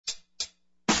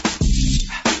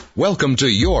Welcome to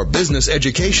your business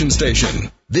education station.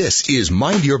 This is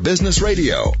Mind Your Business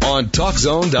Radio on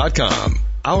TalkZone.com.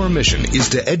 Our mission is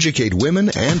to educate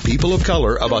women and people of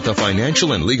color about the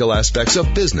financial and legal aspects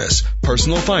of business,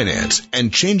 personal finance,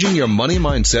 and changing your money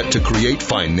mindset to create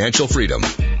financial freedom.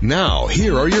 Now,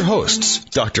 here are your hosts,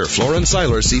 Dr. Florence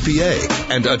Seiler,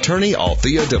 CPA, and attorney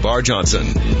Althea DeVar Johnson.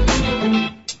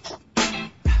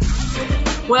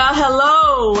 Well,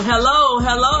 hello.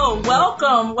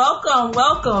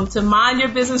 Welcome to Mind Your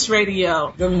Business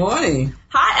Radio. Good morning.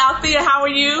 Hi, Althea. How are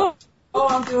you? Oh,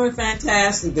 I'm doing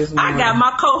fantastic this morning. I got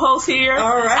my co-host here,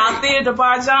 all right. Althea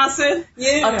DeVar Johnson,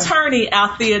 yeah. Attorney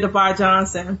Althea DeVar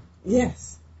Johnson.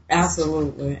 Yes,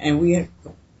 absolutely. And we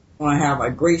want to have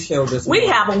a great show this morning. We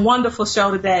have a wonderful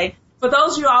show today. For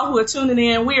those of you all who are tuning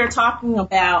in, we are talking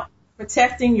about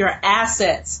protecting your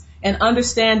assets and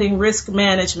understanding risk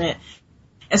management.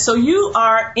 And so you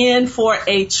are in for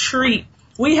a treat.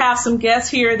 We have some guests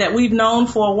here that we've known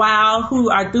for a while who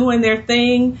are doing their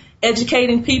thing,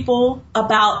 educating people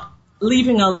about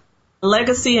leaving a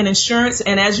legacy in insurance.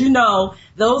 And as you know,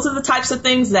 those are the types of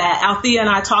things that Althea and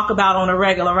I talk about on a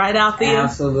regular, right, Althea?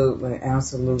 Absolutely.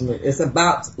 It's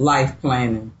about life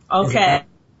planning. Okay. It's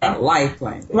about life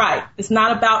planning. Right. It's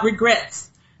not about regrets.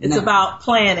 It's about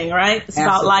planning, right? It's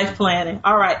about life planning.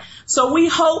 All right. So we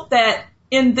hope that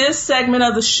in this segment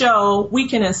of the show, we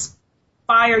can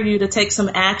inspire you to take some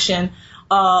action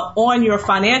on your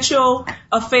financial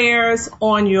affairs,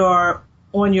 on your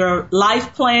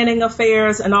life planning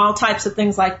affairs, and all types of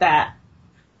things like that.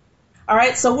 All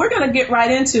right, so we're going to get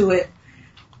right into it.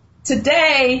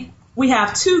 Today, we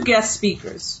have two guest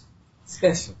speakers.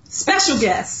 Special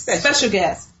guests.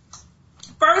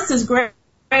 First is Greg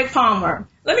Palmer.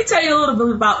 Let me tell you a little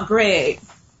bit about Greg.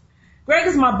 Greg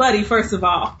is my buddy, first of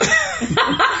all.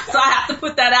 So I have to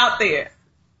put that out there.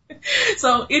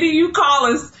 So any of you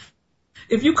callers,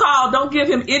 if you call, don't give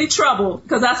him any trouble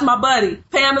because that's my buddy.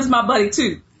 Pam is my buddy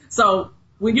too. So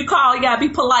when you call, you got to be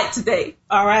polite today.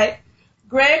 All right.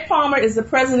 Greg Palmer is the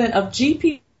president of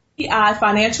GPI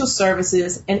Financial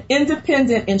Services, an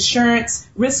independent insurance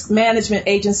risk management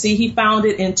agency he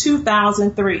founded in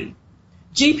 2003.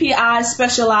 GPI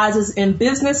specializes in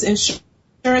business insurance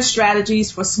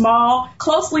strategies for small,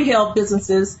 closely held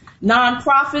businesses,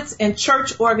 nonprofits, and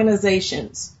church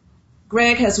organizations.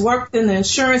 Greg has worked in the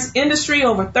insurance industry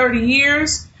over 30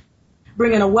 years,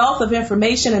 bringing a wealth of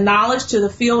information and knowledge to the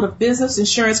field of business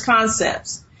insurance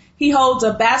concepts. He holds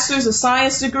a Bachelor's of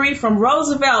Science degree from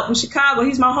Roosevelt in Chicago.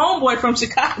 He's my homeboy from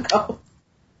Chicago.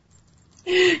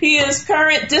 He is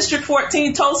current District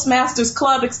 14 Toastmasters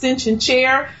Club Extension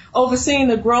Chair, overseeing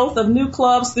the growth of new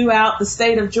clubs throughout the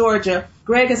state of Georgia.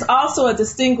 Greg is also a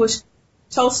distinguished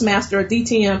Toastmaster, or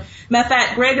DTM. Matter of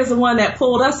fact, Greg is the one that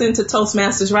pulled us into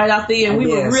Toastmasters right out there, and we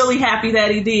were really happy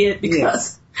that he did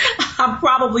because I'm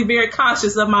probably very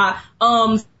conscious of my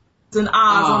ums and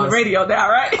ahs on the radio now,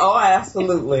 right? Oh,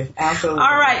 absolutely. All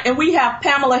right, and we have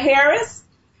Pamela Harris.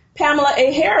 Pamela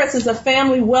A. Harris is a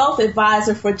family wealth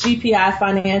advisor for GPI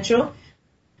Financial.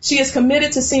 She is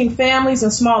committed to seeing families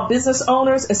and small business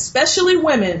owners, especially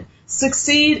women,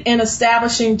 succeed in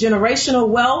establishing generational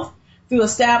wealth through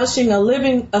establishing a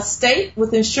living estate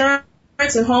with insurance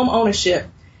and home ownership.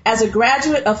 As a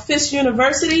graduate of Fisk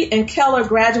University and Keller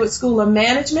Graduate School of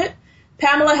Management,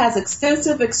 Pamela has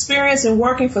extensive experience in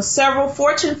working for several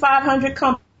Fortune 500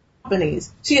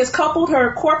 companies. She has coupled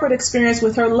her corporate experience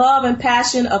with her love and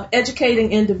passion of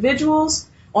educating individuals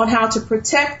on how to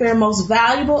protect their most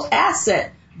valuable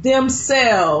asset,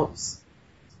 themselves.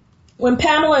 When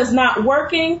Pamela is not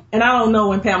working, and I don't know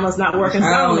when Pamela's not working.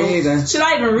 I don't know either. Should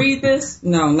I even read this?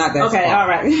 No, not that. Okay, all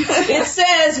right. It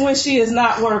says when she is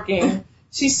not working,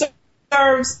 she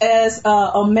serves as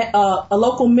a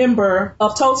local member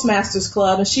of Toastmasters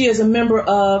Club, and she is a member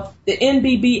of the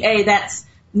NBBA, that's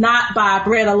Not by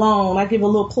Bread Alone. I give a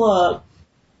little plug.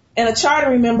 And a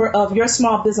chartering member of Your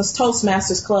Small Business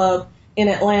Toastmasters Club in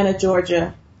Atlanta,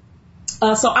 Georgia.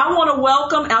 So I want to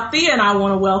welcome, Althea and I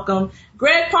want to welcome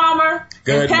Greg Palmer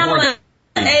and Pamela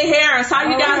A. Harris. How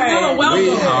you guys doing? Welcome.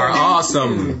 We are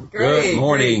awesome. Good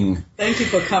morning. Thank you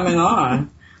for coming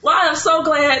on. Well, I'm so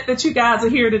glad that you guys are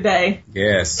here today.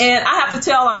 Yes. And I have to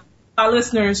tell our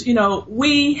listeners, you know,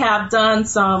 we have done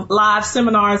some live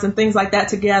seminars and things like that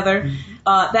together.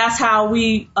 Mm-hmm. That's how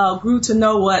we grew to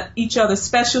know what each other's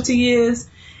specialty is.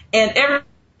 And every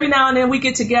now and then we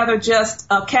get together just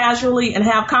casually and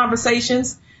have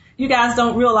conversations. You guys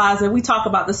don't realize that we talk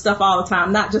about this stuff all the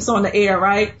time, not just on the air,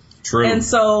 right? True. And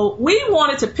so we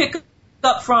wanted to pick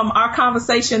up from our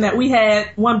conversation that we had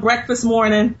one breakfast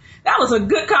morning. That was a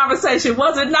good conversation,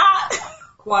 was it not?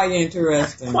 Quite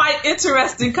interesting. Quite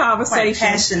interesting conversation. Quite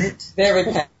passionate. Very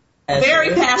passionate.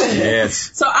 Very passionate.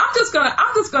 Yes. So I'm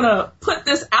just gonna put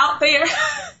this out there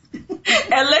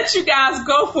and let you guys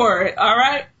go for it. All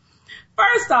right.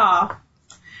 First off,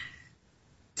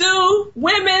 do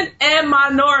women and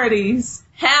minorities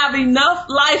have enough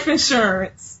life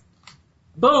insurance?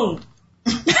 Boom.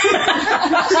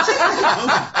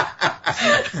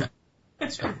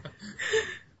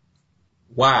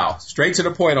 Wow. Straight to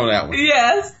the point on that one.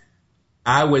 Yes.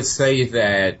 I would say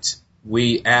that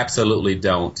we absolutely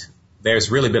don't. There's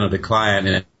really been a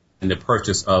decline in the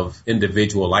purchase of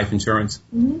individual life insurance.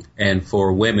 Mm-hmm. And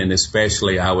for women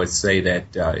especially, I would say that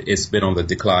it's been on the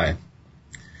decline.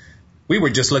 We were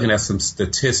just looking at some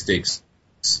statistics,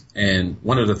 and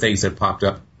one of the things that popped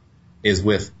up is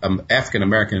with African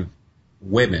American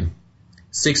women,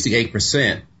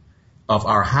 68% of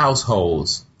our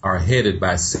households are headed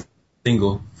by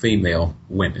single female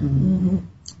women. Mm-hmm.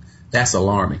 That's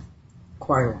alarming.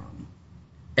 Quite alarming.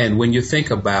 And when you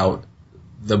think about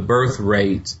the birth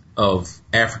rate of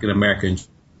African American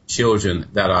children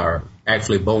that are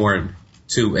actually born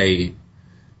to a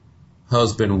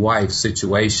husband-wife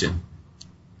situation,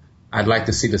 I'd like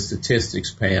to see the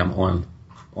statistics, Pam,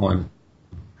 on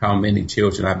how many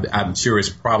children. I'm sure it's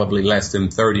probably less than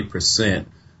 30%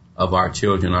 of our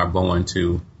children are born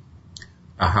to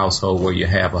a household where you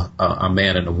have a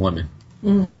man and a woman.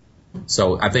 Mm.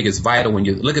 So I think it's vital when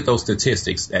you look at those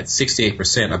statistics that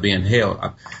 68% are being held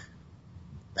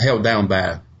down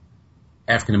by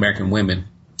African American women.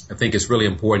 I think it's really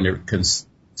important to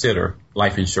consider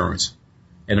life insurance.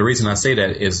 And the reason I say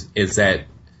that is that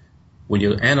when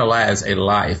you analyze a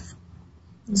life,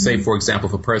 mm-hmm. say, for example,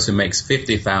 if a person makes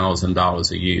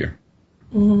 $50,000 a year,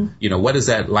 mm-hmm. What is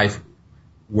that life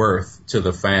worth to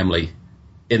the family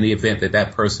in the event that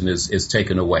that person is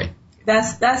taken away?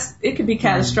 It could be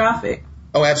catastrophic.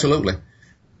 Oh, absolutely.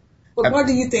 But why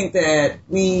do you think that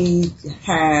we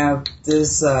have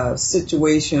this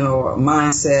situation or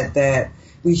mindset that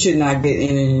we should not get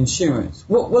any insurance?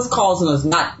 What's causing us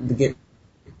not to get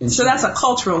insurance? So that's a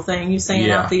cultural thing. You're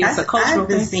saying, Althea, it's a cultural thing? I've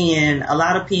been seeing a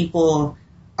lot of people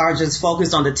are just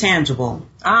focused on the tangible.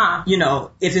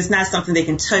 If it's not something they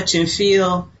can touch and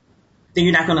feel, then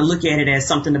you're not going to look at it as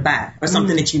something to buy or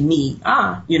something that you need.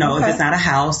 If it's not a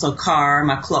house or car,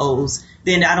 my clothes,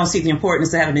 then I don't see the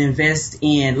importance of having to invest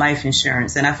in life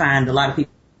insurance. And I find a lot of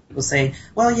people say,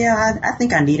 well, yeah, I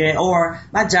think I need it, or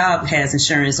my job has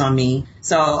insurance on me,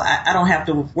 so I don't have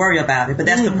to worry about it. But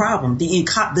that's the problem.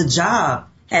 The job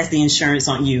has the insurance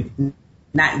on you,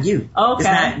 not you. Okay. It's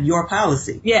not your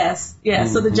policy. Yes. Mm-hmm.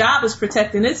 So the job is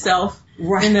protecting itself.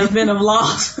 Right. In the event of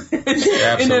loss, in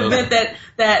the event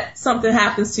that something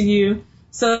happens to you,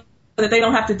 so that they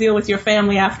don't have to deal with your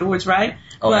family afterwards, right?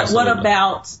 Oh, but absolutely. What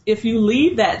about if you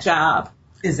leave that job,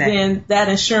 then that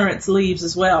insurance leaves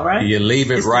as well, right? You leave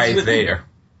it right there.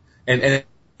 And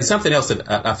something else that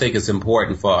I think is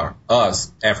important for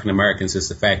us, African Americans, is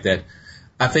the fact that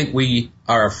I think we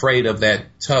are afraid of that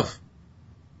tough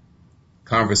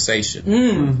conversation,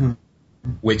 mm-hmm.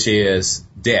 which is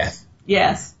death.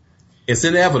 Yes. It's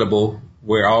inevitable.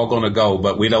 We're all going to go,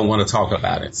 but we don't want to talk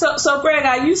about it. So Greg,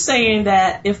 are you saying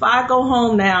that if I go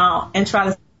home now and try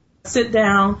to sit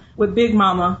down with Big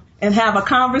Mama and have a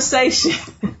conversation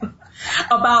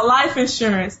about life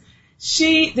insurance,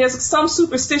 there's some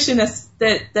superstition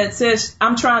that says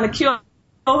I'm trying to kill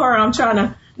her, I'm trying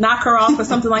to knock her off or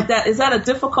something like that? Is that a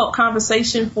difficult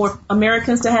conversation for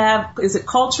Americans to have? Is it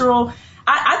cultural?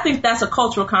 I think that's a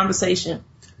cultural conversation.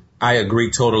 I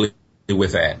agree totally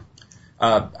with that.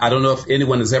 I don't know if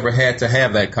anyone has ever had to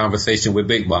have that conversation with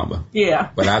Big Mama. Yeah.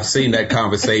 But I've seen that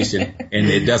conversation, and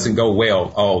it doesn't go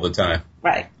well all the time.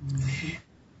 Right.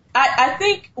 I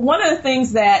think one of the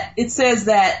things that it says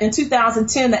that in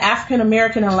 2010, the African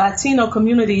American and Latino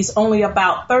communities, only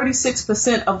about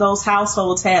 36% of those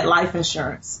households had life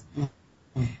insurance.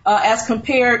 As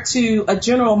compared to a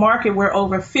general market where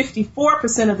over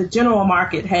 54% of the general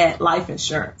market had life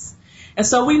insurance. And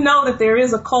so we know that there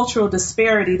is a cultural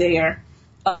disparity there.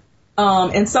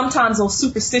 And sometimes those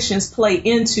superstitions play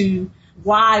into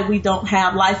why we don't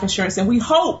have life insurance. And we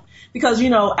hope, because,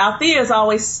 Althea is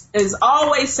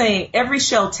always saying every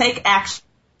show, take action.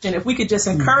 If we could just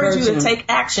encourage you to take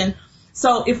action.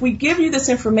 So if we give you this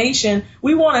information,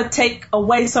 we want to take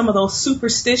away some of those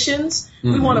superstitions.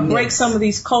 Mm-hmm. We want to break some of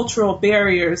these cultural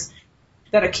barriers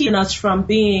that are keeping us from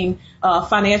being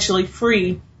financially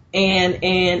free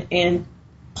and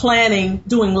planning,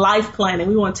 doing life planning.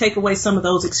 We want to take away some of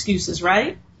those excuses,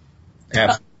 right?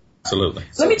 Absolutely.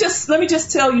 Let me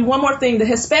just tell you one more thing. The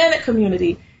Hispanic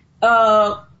community,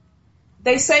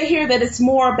 they say here that it's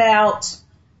more about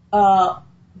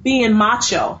being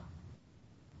macho.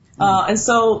 And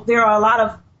so there are a lot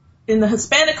of in the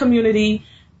Hispanic community,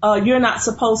 you're not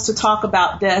supposed to talk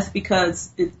about death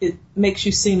because it makes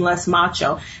you seem less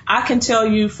macho. I can tell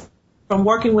you from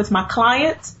working with my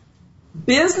clients,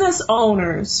 business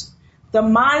owners, the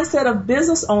mindset of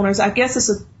business owners, I guess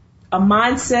it's a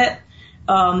mindset,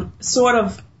 sort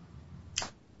of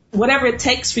whatever it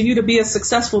takes for you to be a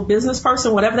successful business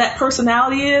person, whatever that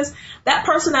personality is, that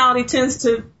personality tends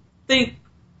to think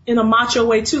in a macho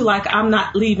way too, like I'm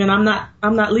not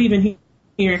leaving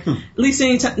here, at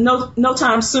least no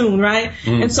time soon, right?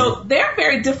 Mm-hmm. And so they're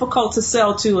very difficult to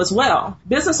sell to as well.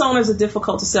 Business owners are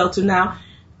difficult to sell to. Now,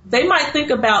 they might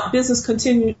think about business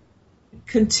continuation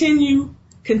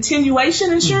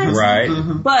insurance, right?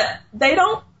 But they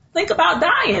don't think about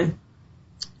dying.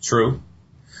 True.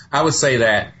 I would say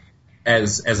that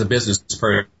as a business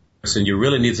person, you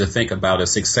really need to think about a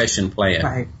succession plan.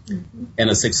 Right. And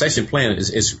a succession plan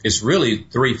is really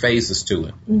 3 phases to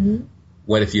it. Mm-hmm.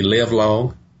 What if you live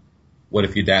long? What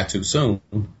if you die too soon?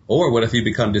 Or what if you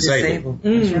become disabled?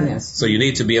 Mm-hmm. Yes. So you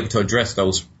need to be able to address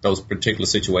those particular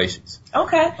situations.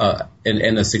 Okay.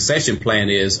 And the succession plan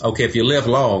is, okay, if you live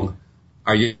long,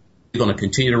 are you going to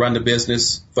continue to run the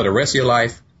business for the rest of your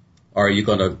life? Or are you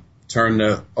going to turn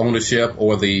the ownership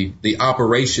or the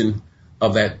operation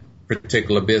of that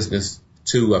particular business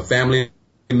to a family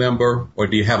member? Or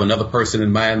do you have another person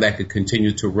in mind that could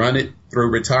continue to run it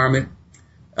through retirement?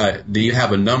 Do you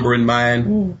have a number in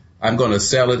mind? I'm going to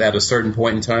sell it at a certain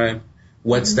point in time.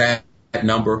 What's that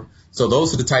number? So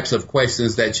those are the types of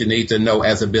questions that you need to know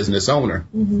as a business owner,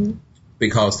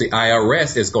 because the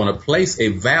IRS is going to place a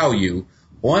value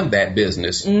on that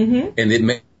business, and it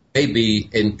may be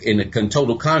in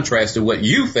total contrast to what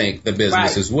you think the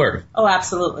business is worth. Oh,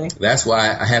 absolutely. That's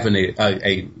why having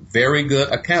a very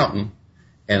good accountant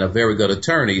and a very good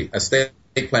attorney, estate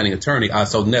planning attorney, are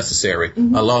so necessary,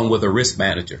 along with a risk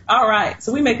manager. All right.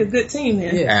 So we make a good team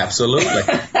then. Yeah. Absolutely.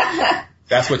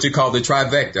 That's what you call the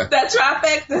trifecta. That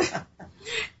trifecta.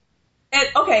 And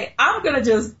okay, I'm going to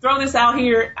just throw this out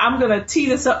here. I'm going to tee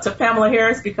this up to Pamela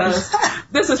Harris because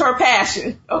this is her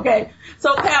passion. Okay.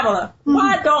 So Pamela,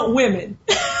 why don't women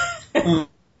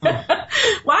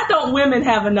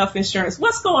have enough insurance?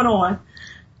 What's going on?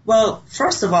 Well,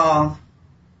 first of all,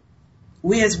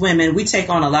 we as women, we take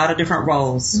on a lot of different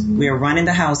roles. We're running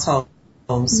the household.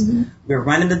 We're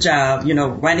running the job,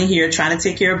 running here, trying to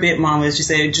take care of Big Mama, as you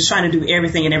said, just trying to do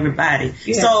everything and everybody.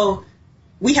 Yeah. So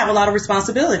we have a lot of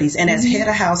responsibilities. And as head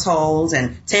of households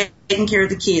and taking care of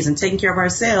the kids and taking care of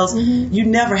ourselves, you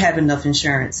never have enough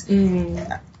insurance.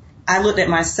 I looked at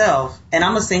myself, and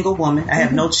I'm a single woman. I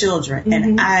have no children,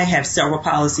 and I have several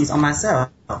policies on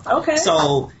myself. Okay.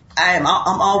 So I'm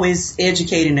always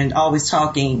educating and always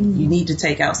talking. You need to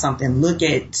take out something. Look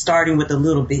at starting with a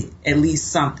little bit, at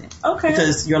least something. Okay.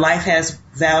 Because your life has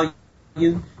value.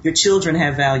 Your children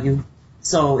have value.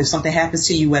 So if something happens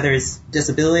to you, whether it's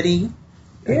disability,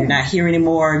 or you're not here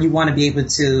anymore, you want to be able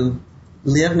to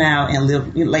live now and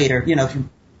live later. If you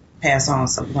pass on,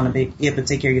 so you want to be able to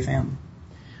take care of your family.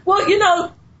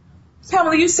 Well,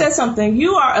 Pamela, you said something.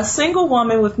 You are a single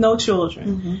woman with no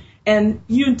children, and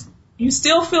you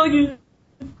still feel you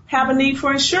have a need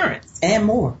for insurance. And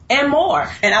more.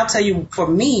 And I'll tell you, for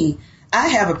me, I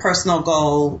have a personal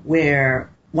goal where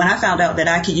when I found out that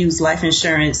I could use life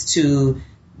insurance to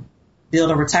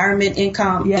build a retirement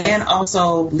income and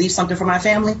also leave something for my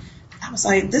family, I was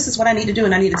like, this is what I need to do,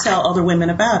 and I need to tell other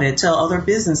women about it, tell other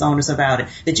business owners about it,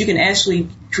 that you can actually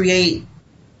create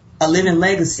a living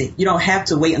legacy. You don't have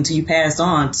to wait until you pass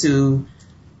on to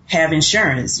have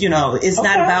insurance. It's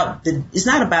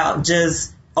not about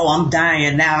just, I'm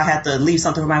dying now, I have to leave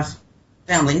something for my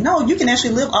family. No, you can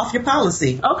actually live off your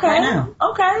policy right now.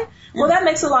 Okay. Well, that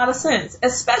makes a lot of sense,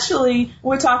 especially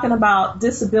when we're talking about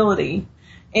disability.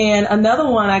 And another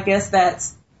one, I guess,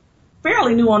 that's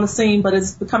fairly new on the scene, but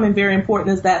it's becoming very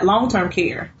important, is that long-term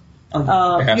care.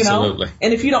 Absolutely.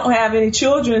 And if you don't have any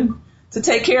children to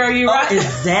take care of you, right?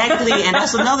 Exactly. And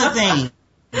that's another thing.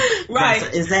 Right.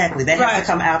 Exactly. That has to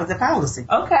come out of the policy.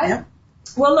 Okay. Yeah.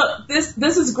 Well, look, this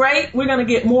is great. We're going to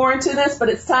get more into this, but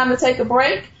it's time to take a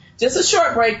break. Just a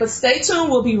short break, but stay tuned.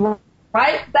 We'll be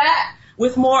right back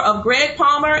with more of Greg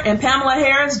Palmer and Pamela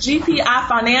Harris, GPI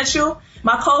Financial.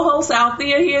 My co-host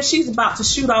Althea here, she's about to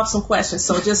shoot off some questions,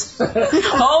 so just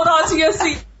hold on to your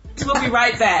seat. We'll be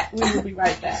right back. We will be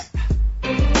right back.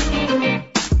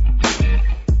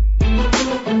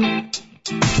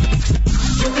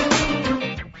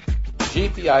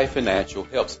 GPI Financial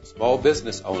helps small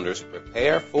business owners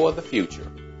prepare for the future.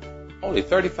 Only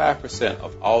 35%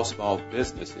 of all small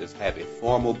businesses have a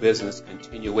formal business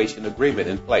continuation agreement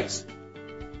in place.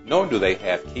 nor do they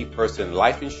have key person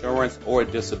life insurance or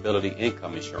disability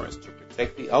income insurance to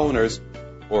protect the owners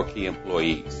or key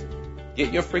employees.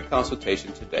 Get your free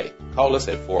consultation today. Call us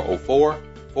at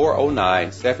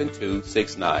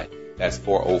 404-409-7269. That's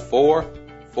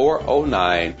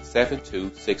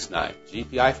 404-409-7269.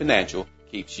 GPI Financial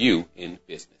keeps you in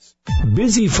business.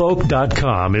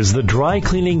 BusyFolk.com is the dry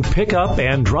cleaning pickup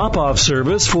and drop-off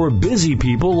service for busy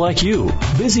people like you.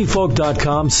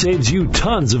 BusyFolk.com saves you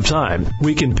tons of time.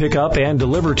 We can pick up and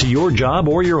deliver to your job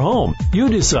or your home. You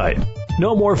decide.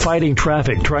 No more fighting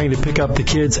traffic trying to pick up the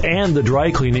kids and the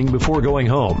dry cleaning before going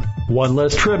home. One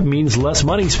less trip means less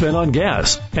money spent on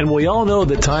gas. And we all know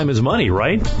that time is money,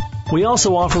 right? We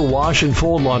also offer wash and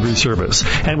fold laundry service,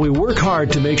 and we work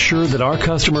hard to make sure that our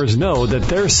customers know that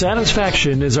their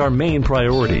satisfaction is our main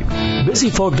priority.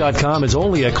 BusyFolk.com is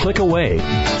only a click away.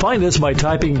 Find us by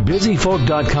typing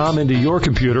BusyFolk.com into your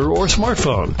computer or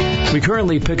smartphone. We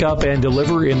currently pick up and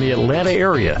deliver in the Atlanta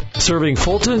area, serving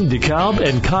Fulton, DeKalb,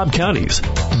 and Cobb counties.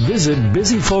 Visit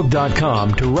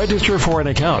BusyFolk.com to register for an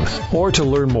account or to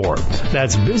learn more.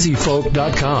 That's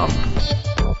BusyFolk.com.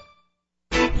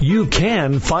 You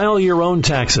can file your own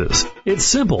taxes. It's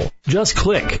simple. Just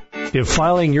click. If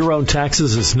filing your own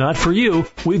taxes is not for you,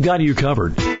 we've got you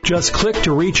covered. Just click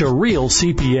to reach a real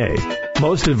CPA.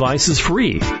 Most advice is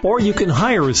free, or you can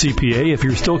hire a CPA if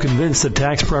you're still convinced that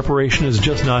tax preparation is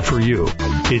just not for you.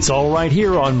 It's all right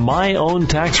here on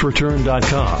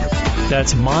myowntaxreturn.com.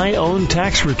 That's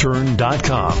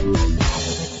myowntaxreturn.com.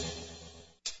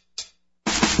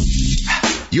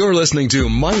 You're listening to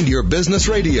Mind Your Business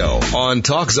Radio on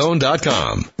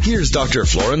TalkZone.com. Here's Dr.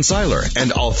 Florence Seiler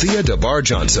and Althea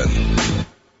DeBar-Johnson.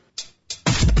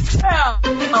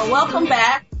 Welcome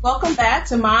back. Welcome back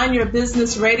to Mind Your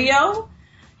Business Radio,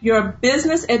 your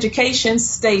business education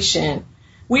station.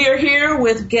 We are here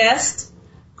with guests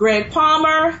Greg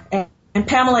Palmer and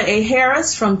Pamela A.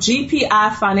 Harris from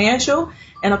GPI Financial.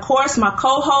 And, of course, my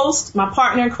co-host, my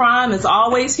partner in crime, is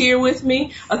always here with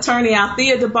me, Attorney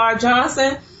Althea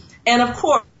DeBar-Johnson. And, of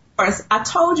course, I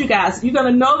told you guys, you're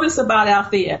going to know this about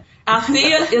Althea.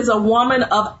 Althea is a woman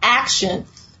of action.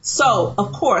 So,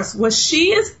 of course, what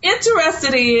she is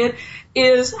interested in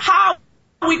is how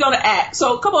are we going to act.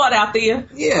 So, come on, Althea.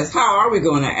 Yes, how are we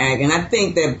going to act? And I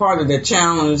think that part of the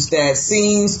challenge that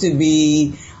seems to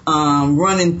be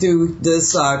running through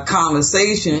this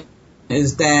conversation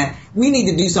is that we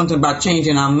need to do something about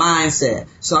changing our mindset.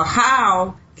 So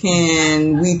how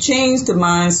can we change the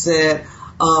mindset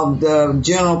of the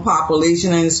general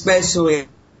population, and especially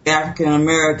African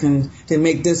Americans, to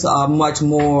make this a much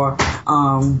more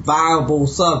viable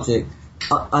subject,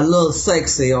 a little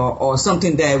sexy, or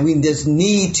something that we just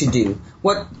need to do?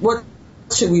 What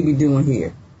should we be doing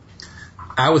here?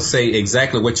 I would say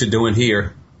exactly what you're doing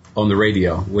here on the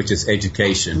radio, which is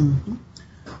education. Mm-hmm.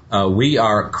 We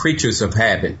are creatures of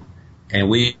habit, and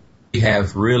we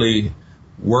have really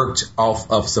worked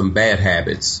off of some bad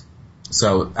habits.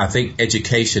 So I think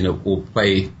education will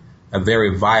play a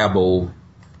very viable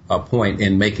point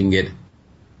in making it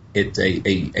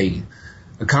a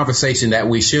conversation that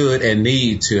we should and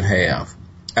need to have.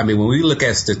 I mean, when we look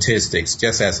at statistics,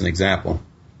 just as an example,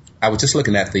 I was just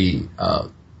looking at the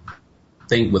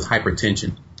thing with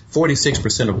hypertension.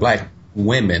 46% of black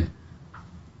women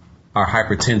are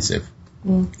hypertensive.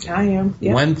 I am.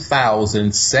 Yeah.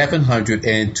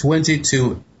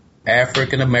 1,722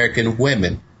 African American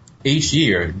women each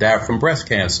year die from breast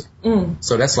cancer.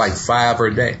 So that's like five a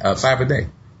day.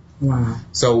 Wow.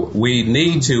 So we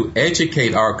need to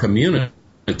educate our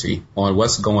community on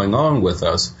what's going on with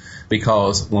us,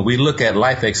 because when we look at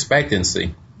life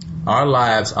expectancy, our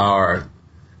lives are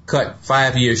cut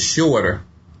 5 years shorter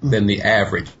than the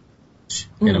average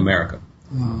in America.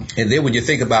 And then when you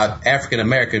think about African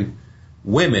American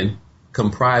women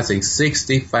comprising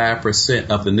 65%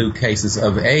 of the new cases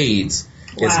of AIDS,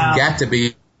 it's got to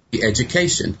be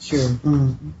education. Sure.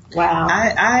 Wow.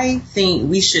 I think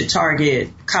we should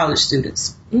target college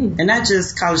students, and not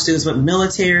just college students, but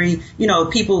military,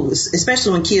 people,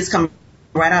 especially when kids come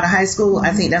right out of high school.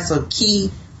 I think that's a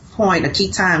key point, a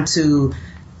key time to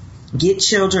get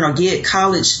children or get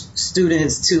college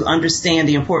students to understand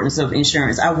the importance of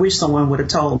insurance. I wish someone would have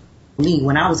told me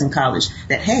when I was in college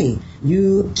that, hey,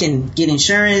 you can get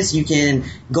insurance, you can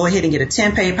go ahead and get a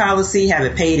 10-pay policy, have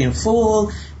it paid in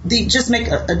full. Just make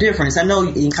a difference. I know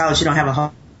in college you don't have a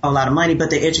whole lot of money, but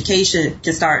the education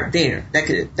can start there.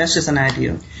 That's just an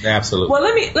idea. Absolutely. Well,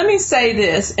 let me say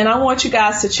this, and I want you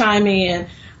guys to chime in.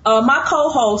 My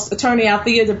co-host, Attorney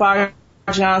Althea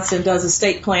DeBar-Johnson, does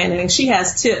estate planning, and she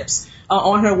has tips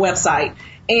on her website.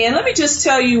 And let me just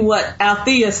tell you what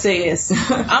Althea says.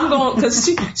 I'm going, because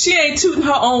she ain't tooting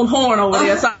her own horn over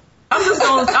there, so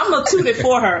I'm gonna toot it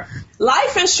for her.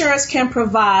 Life insurance can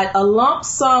provide a lump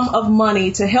sum of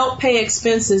money to help pay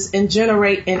expenses and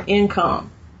generate an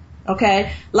income.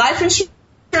 Okay? Life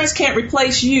insurance can't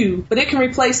replace you, but it can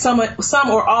replace some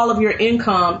or all of your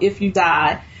income if you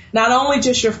die. Not only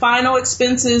just your final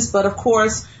expenses, but of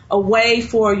course a way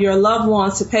for your loved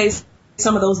ones to pay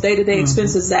some of those day-to-day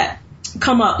expenses that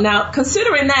come up. Now,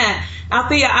 considering that,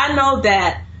 Althea, I know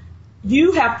that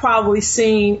you have probably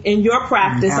seen in your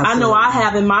practice, I know I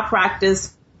have in my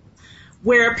practice,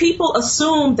 where people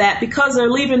assume that because they're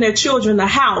leaving their children the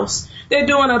house, they're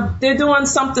doing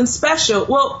something special.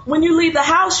 Well, when you leave the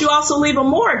house, you also leave a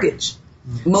mortgage.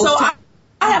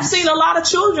 I have seen a lot of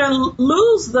children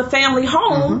lose the family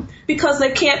home because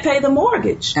they can't pay the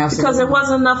mortgage. Absolutely. Because there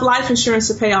wasn't enough life insurance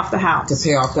to pay off the house. To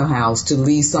pay off the house, to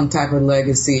leave some type of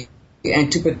legacy,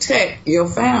 and to protect your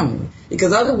family.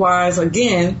 Because otherwise,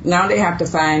 again, now they have to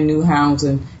find new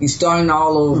housing. You're starting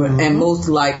all over and most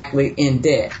likely in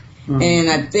debt. And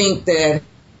I think that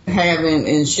having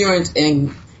insurance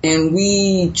and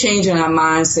we changing our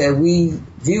mindset, we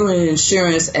viewing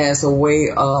insurance as a way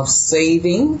of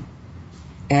saving,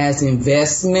 as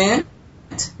investment,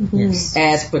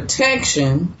 as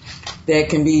protection that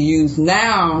can be used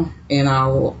now in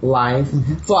our life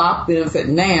for our benefit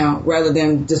now rather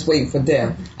than just waiting for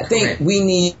death. I think we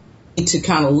need to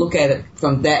kind of look at it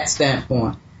from that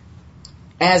standpoint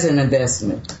as an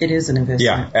investment. It is an investment.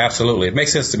 Yeah, absolutely. It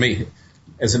makes sense to me.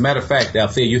 As a matter of fact,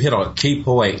 Althea, you hit on a key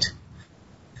point.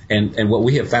 And what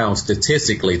we have found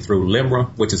statistically through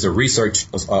LIMRA, which is a research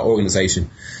organization,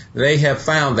 they have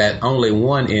found that only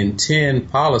 1 in 10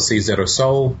 policies that are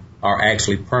sold are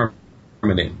actually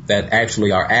permanent, that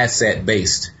actually are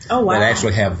asset-based, that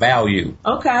actually have value.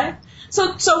 Okay.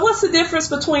 So what's the difference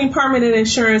between permanent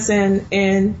insurance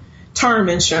and term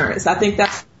insurance? I think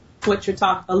that's what you're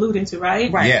alluding to,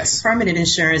 right? Right. Yes. Permanent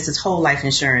insurance is whole life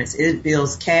insurance. It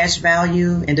builds cash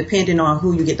value, and depending on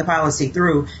who you get the policy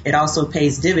through, it also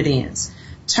pays dividends.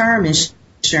 Term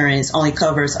insurance only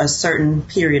covers a certain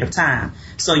period of time.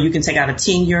 So you can take out a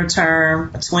 10-year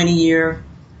term, a 20-year,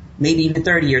 maybe even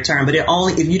 30-year term, but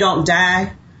if you don't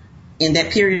die in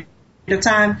that period of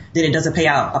time, then it doesn't pay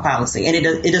out a policy, and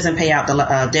it doesn't pay out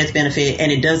the death benefit,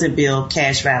 and it doesn't build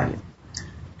cash value.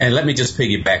 And let me just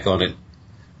piggyback on it.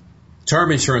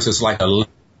 Term insurance is like a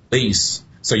lease.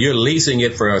 So you're leasing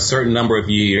it for a certain number of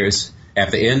years. At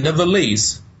the end of the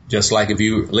lease, just like if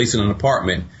you're leasing an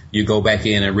apartment, you go back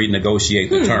in and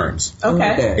renegotiate the terms.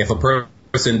 Okay. If a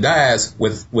person dies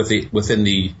within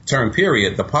the term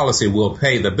period, the policy will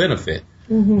pay the benefit.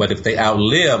 But if they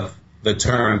outlive the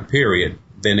term period,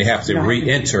 then they have to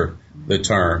re-enter the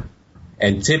term.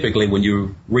 And typically when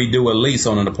you redo a lease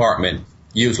on an apartment,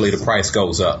 usually the price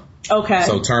goes up. Okay.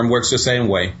 So term works the same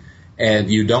way.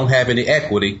 And you don't have any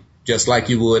equity, just like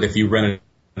you would if you rented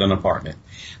an apartment.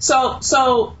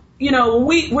 So you know,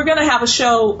 we're going to have a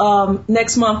show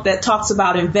next month that talks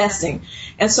about investing.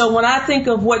 And so when I think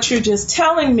of what you're just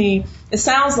telling me, it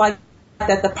sounds like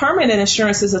that the permanent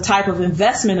insurance is a type of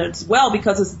investment as well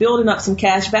because it's building up some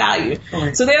cash value.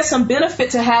 Right. So there's some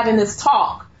benefit to having this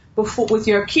talk with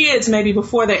your kids maybe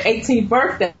before their 18th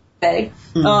birthday.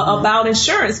 About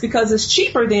insurance because it's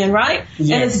cheaper then, right?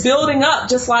 Yes. And it's building up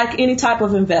just like any type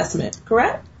of investment,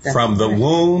 correct? From the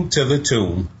womb to the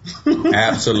tomb.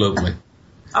 Absolutely.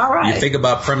 All right. You think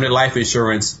about permanent life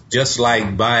insurance just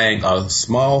like buying a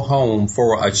small home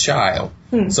for a child.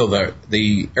 So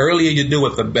the earlier you do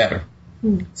it, the better.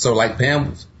 So like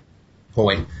Pam's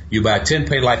point, you buy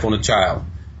 10-pay life on a child.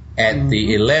 At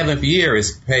the 11th year,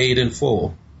 it's paid in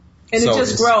full. And it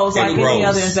just grows like any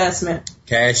other investment.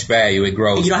 Cash value, it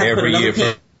grows every year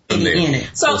from there.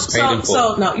 So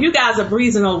no, you guys are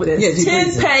breezing over this. Yes,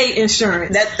 10-pay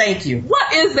insurance. Thank you.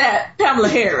 What is that, Pamela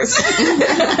Harris?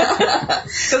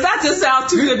 Because that just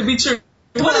sounds too good to be true.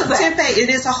 What is that? 10-pay, it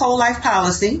is a whole life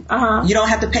policy. You don't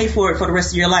have to pay for it for the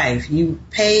rest of your life. You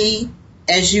pay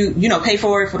as pay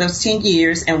for it for those 10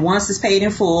 years, and once it's paid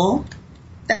in full,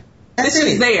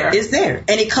 it's there. It's there.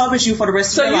 And it covers you for the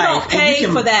rest of your life. So you don't pay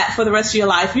for that for the rest of your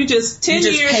life. You just, 10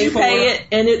 years you pay it,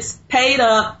 and it's paid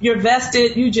up. You're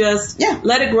vested. You just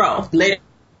let it grow. Let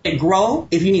it grow.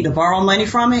 If you need to borrow money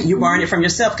from it, you're borrowing it from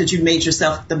yourself because you made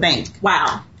yourself the bank.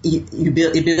 Wow. It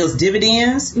builds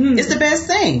dividends. It's the best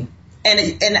thing.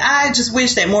 And I just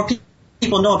wish that more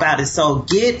people know about it. So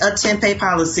get a 10-pay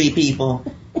policy, people.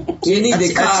 You need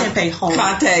to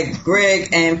contact Greg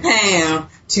and Pam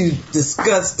to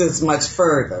discuss this much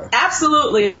further.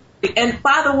 Absolutely. And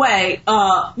by the way,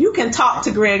 you can talk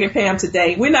to Greg and Pam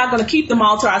today. We're not going to keep them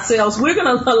all to ourselves. We're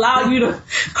going to allow you to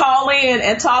call in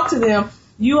and talk to them.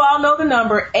 You all know the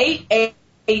number, 888-888-8255.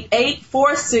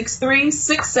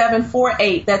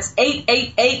 888-463-6748. That's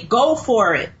 888, go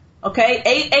for it. Okay,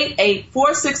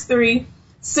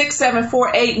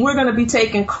 888-463-6748. We're going to be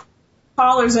taking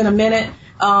callers in a minute.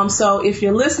 So if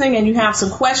you're listening and you have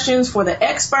some questions for the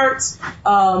experts,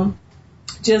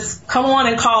 just come on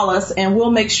and call us, and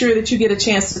we'll make sure that you get a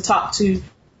chance to talk to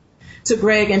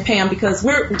Greg and Pam, because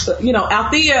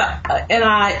Althea and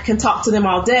I can talk to them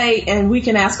all day, and we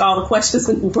can ask all the questions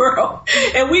in the world,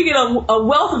 and we get a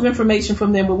wealth of information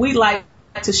from them, but we like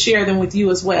to share them with you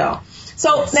as well.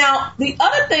 So now the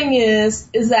other thing is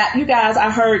that you guys,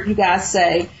 I heard you guys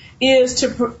say, is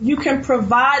you can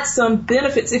provide some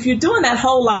benefits if you're doing that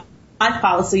whole life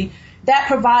policy. That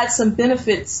provides some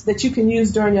benefits that you can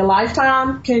use during your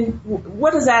lifetime.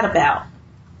 What is that about?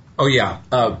 Oh yeah.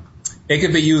 It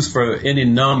can be used for any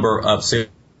number of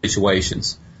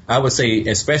situations. I would say,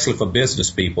 especially for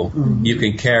business people, you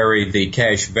can carry the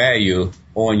cash value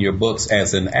on your books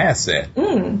as an asset.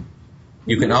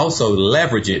 You can also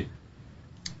leverage it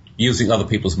using other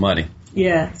people's money.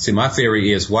 Yeah. See, my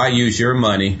theory is, why use your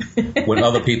money when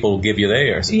other people give you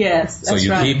theirs? Yes, that's so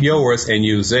you right. keep yours and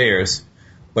use theirs,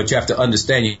 but you have to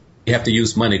understand you have to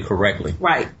use money correctly.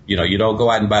 Right. You don't go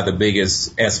out and buy the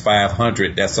biggest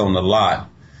S500 that's on the lot.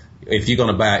 If you're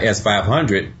going to buy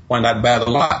S500, why not buy the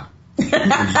lot? You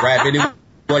drive anywhere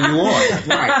you want.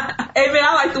 Right. Hey, man,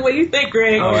 I like the way you think,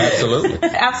 Greg. Oh, absolutely.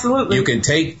 Absolutely. You can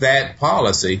take that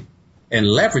policy and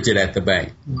leverage it at the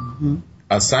bank.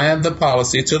 Assign the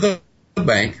policy to the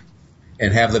bank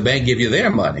and have the bank give you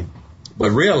their money.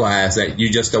 But realize that you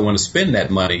just don't want to spend that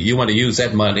money. You want to use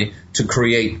that money to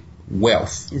create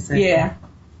wealth. Yeah.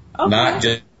 Okay. Not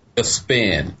just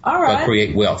spend, all right, but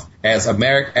create wealth. As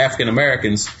African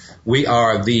Americans, we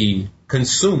are the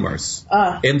consumers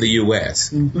in the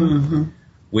U.S.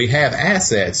 We have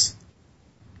assets,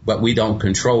 but we don't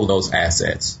control those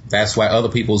assets. That's why other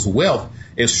people's wealth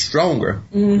is stronger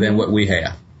than what we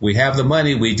have. We have the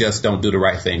money, we just don't do the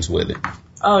right things with it.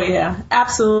 Oh, yeah,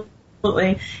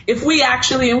 absolutely. If we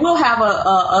actually, and we'll have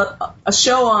a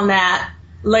show on that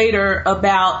later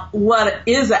about what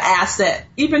is an asset,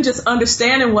 even just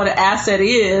understanding what an asset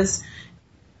is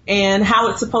and how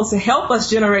it's supposed to help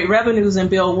us generate revenues and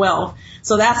build wealth.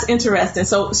 So that's interesting.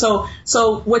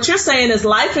 So what you're saying is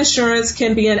life insurance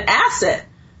can be an asset.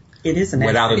 It is an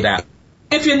asset. Without a doubt.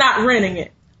 If you're not renting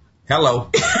it. Hello.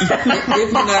 If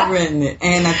you're not renting it.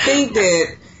 And I think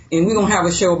that, and we're going to have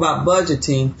a show about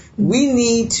budgeting, we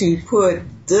need to put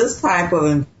this type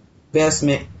of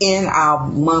investment in our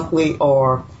monthly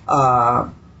or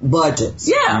budgets.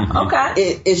 Yeah,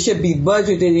 okay. It should be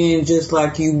budgeted in just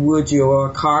like you would your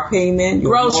car payment,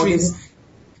 your groceries,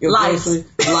 your lights,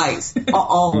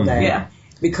 all of that. Yeah.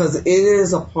 Because it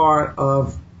is a part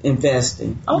of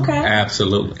investing. Okay.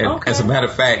 Absolutely. And as a matter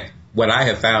of fact, what I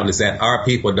have found is that our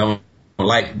people don't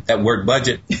like that word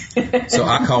budget, so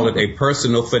I call it a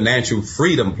personal financial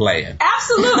freedom plan.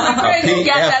 Absolutely, Greg. You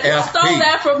got that. You stole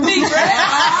that from me,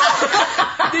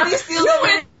 Greg. Did he steal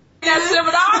it? That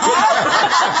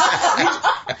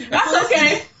seminar. That's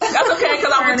okay. That's okay,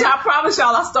 because I promise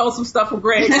y'all I stole some stuff from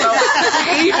Greg. So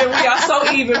even. We are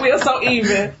so even. We are so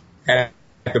even. Have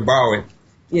to borrow it.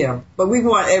 Yeah, but we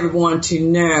want everyone to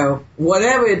know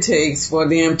whatever it takes for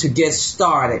them to get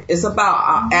started. It's about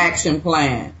our action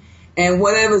plan. And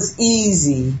whatever's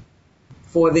easy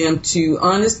for them to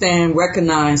understand,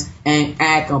 recognize, and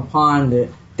act upon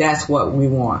it, that's what we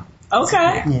want.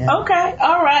 Okay. Yeah. Okay.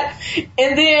 All right.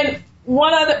 And then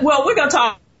we're going to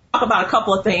talk about a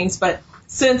couple of things, but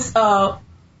since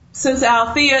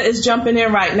Althea is jumping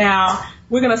in right now,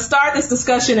 we're going to start this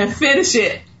discussion and finish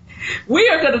it. We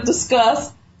are going to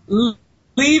discuss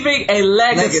leaving a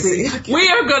legacy. We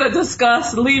are going to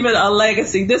discuss leaving a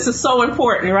legacy. This is so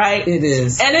important, right? It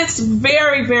is. And it's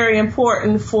very, very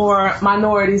important for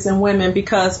minorities and women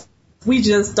because we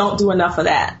just don't do enough of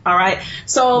that. All right.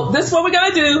 So this is what we're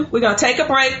going to do. We're going to take a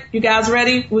break. You guys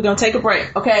ready? We're going to take a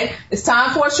break. Okay. It's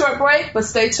time for a short break, but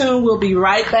stay tuned. We'll be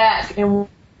right back in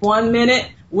 1 minute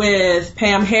with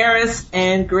Pam Harris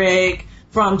and Greg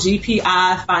from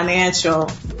GPI Financial.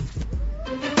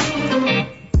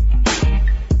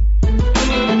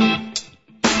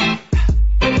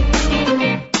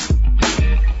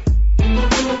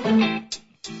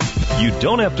 You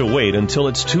don't have to wait until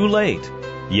it's too late.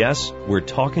 Yes, we're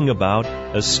talking about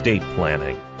estate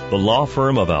planning. The law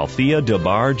firm of Althea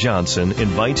DeBar Johnson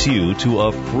invites you to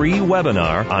a free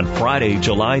webinar on Friday,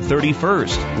 July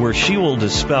 31st, where she will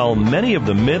dispel many of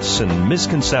the myths and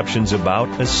misconceptions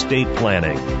about estate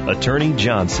planning. Attorney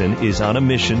Johnson is on a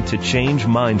mission to change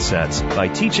mindsets by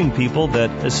teaching people that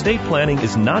estate planning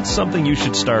is not something you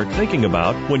should start thinking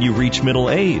about when you reach middle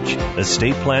age.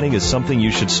 Estate planning is something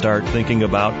you should start thinking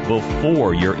about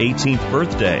before your 18th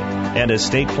birthday. And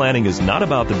estate planning is not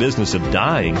about the business of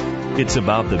dying, it's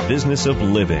about the business of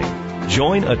living.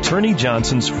 Join Attorney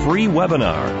Johnson's free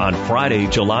webinar on Friday,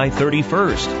 July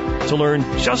 31st to learn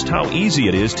just how easy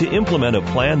it is to implement a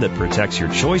plan that protects your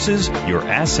choices, your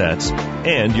assets,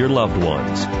 and your loved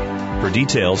ones. For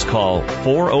details, call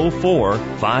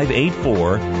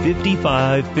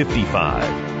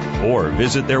 404-584-5555 or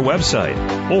visit their website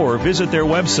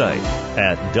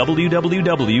at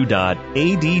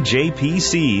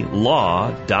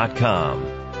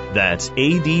www.adjpclaw.com. That's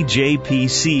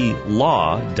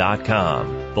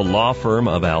adjpclaw.com, the law firm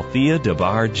of Althea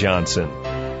DeBar Johnson,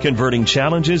 converting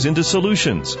challenges into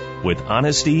solutions with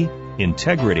honesty,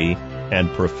 integrity, and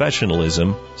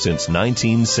professionalism since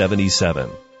 1977.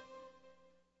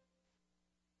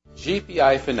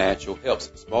 GPI Financial helps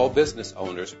small business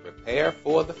owners prepare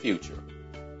for the future.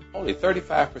 Only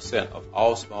 35% of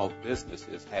all small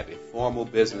businesses have a formal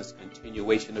business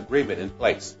continuation agreement in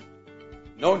place.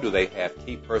 Nor do they have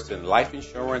key person life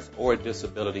insurance or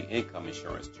disability income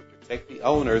insurance to protect the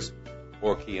owners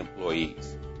or key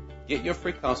employees. Get your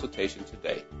free consultation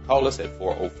today. Call us at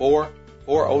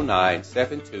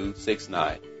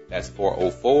 404-409-7269. That's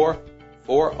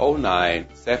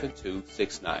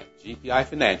 404-409-7269. GPI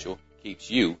Financial keeps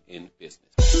you in business.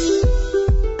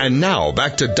 And now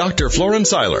back to Dr. Florence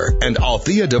Seiler and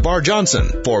Althea DeBar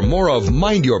Johnson for more of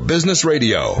Mind Your Business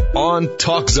Radio on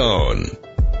Talk Zone.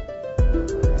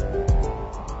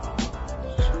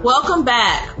 Welcome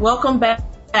back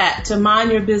to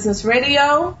Mind Your Business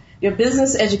Radio, your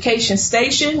business education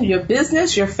station, your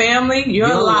business, your family,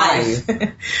 your life.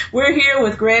 We're here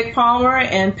with Greg Palmer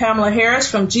and Pamela Harris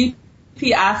from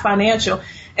GPI Financial.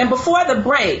 And before the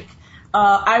break,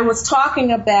 I was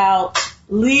talking about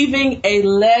leaving a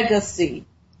legacy.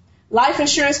 Life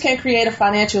insurance can create a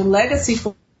financial legacy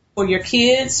for your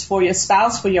kids, for your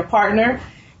spouse, for your partner,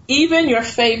 even your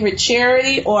favorite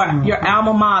charity or your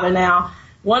alma mater. Now,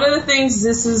 one of the things,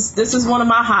 this is one of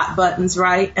my hot buttons,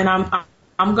 right? And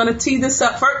I'm going to tee this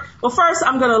up first. Well, first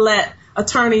I'm going to let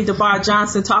Attorney DeBar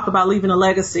Johnson talk about leaving a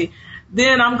legacy.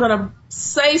 Then I'm going to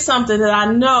say something that I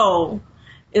know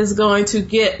is going to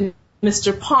get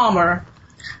Mr. Palmer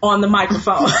on the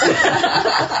microphone.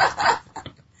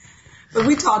 But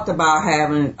we talked about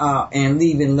having and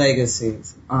leaving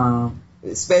legacies,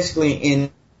 especially in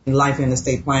life and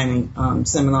estate planning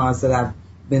seminars that I've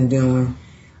been doing.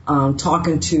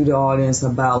 Talking to the audience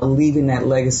about leaving that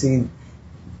legacy,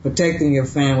 protecting your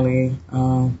family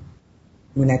when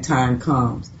that time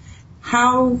comes.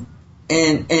 How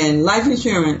and life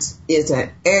insurance is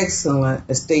an excellent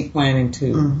estate planning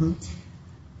tool. Mm-hmm.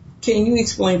 Can you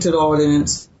explain to the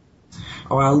audience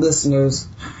or our listeners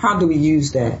how do we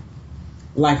use that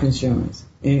life insurance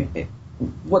and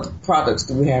what products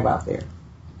do we have out there?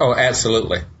 Oh,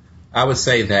 absolutely. I would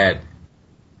say that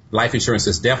life insurance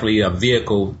is definitely a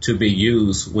vehicle to be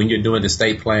used when you're doing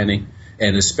estate planning,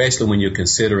 and especially when you're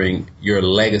considering your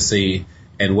legacy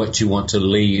and what you want to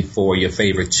leave for your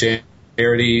favorite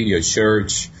charity, your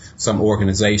church, some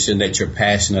organization that you're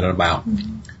passionate about.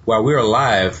 Mm-hmm. While we're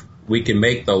alive, we can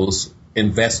make those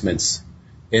investments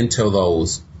into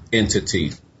those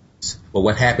entities. But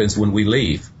what happens when we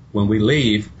leave? When we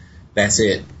leave, that's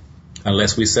it.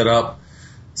 Unless we set up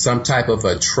some type of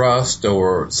a trust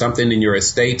or something in your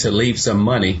estate to leave some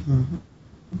money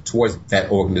towards that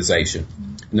organization.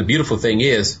 And the beautiful thing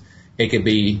is, it can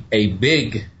be a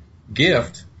big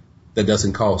gift that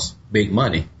doesn't cost big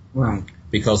money. Right.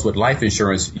 Because with life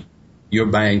insurance, you're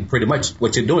buying pretty much,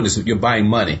 what you're doing is you're buying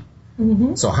money.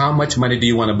 Mm-hmm. So how much money do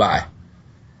you want to buy?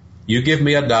 You give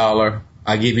me $1,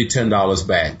 I give you $10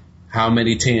 back. How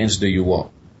many tens do you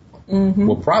want? Mm-hmm.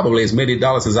 Well, probably as many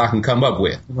dollars as I can come up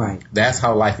with. Right. That's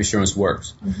how life insurance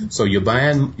works. Mm-hmm. So you're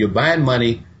buying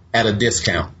money at a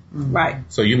discount. Mm-hmm. Right.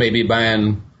 So you may be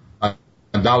buying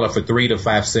 $1 for 3 to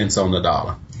 5 cents on the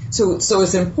dollar. So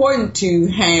it's important to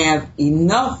have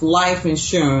enough life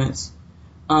insurance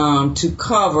to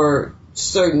cover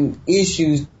certain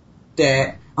issues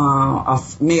that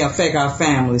may affect our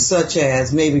family, such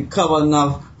as maybe cover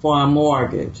enough for our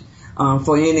mortgage,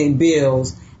 for any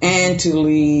bills, and to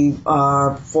leave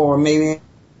for maybe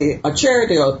a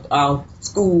charity or our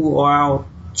school or our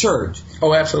church.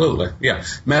 Oh, absolutely. Yeah.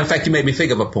 Matter of fact, you made me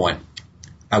think of a point.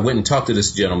 I went and talked to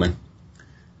this gentleman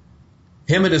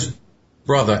Him and his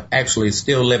brother actually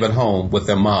still live at home with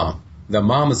their mom. Their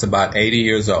mom is about 80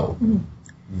 years old.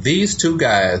 These two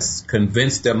guys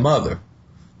convinced their mother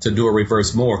to do a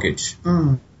reverse mortgage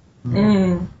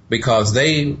because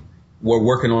they were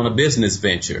working on a business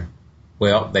venture.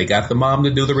 Well, they got the mom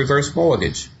to do the reverse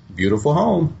mortgage. Beautiful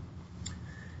home.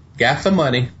 Got the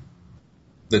money.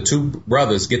 The two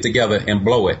brothers get together and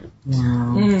blow it.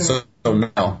 So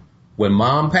now, when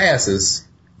mom passes,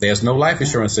 there's no life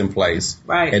insurance in place.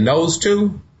 Right. And those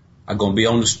two are going to be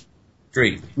on the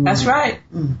street. That's right.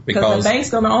 Because the bank's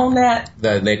going to own that,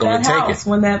 they're going to take house it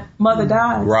when that mother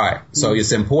dies. Right. So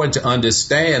it's important to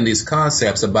understand these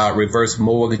concepts about reverse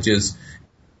mortgages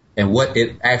and what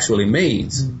it actually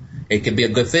means. It can be a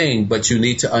good thing, but you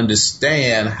need to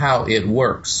understand how it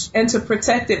works. And to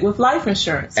protect it with life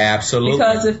insurance. Absolutely.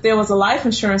 Because if there was a life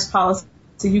insurance policy,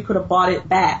 you could have bought it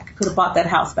back, could have bought that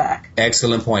house back.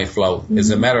 Excellent point, Flo. As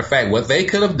a matter of fact, what they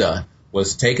could have done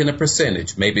was taken a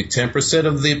percentage, maybe 10%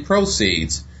 of the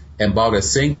proceeds, and bought a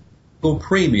single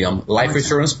premium life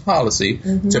insurance policy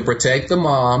to protect the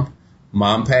mom.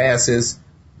 Mom passes,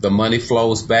 the money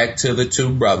flows back to the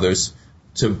two brothers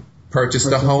to purchase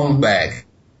the home back.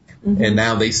 And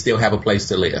now they still have a place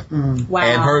to live. Wow.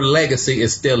 And her legacy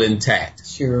is still intact.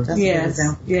 Sure. That's Yes. a good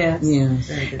example. Yes.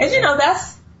 Yeah. And you know,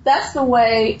 that's the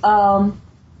way a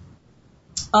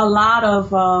lot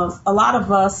of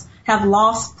us have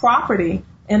lost property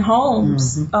and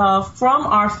homes from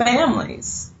our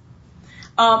families.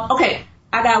 Okay,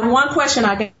 I got one question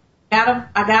I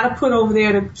gotta put over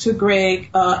there to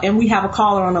Greg, and we have a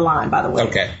caller on the line, by the way.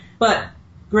 Okay. But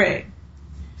Greg,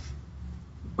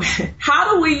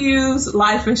 how do we use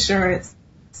life insurance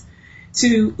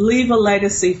to leave a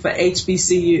legacy for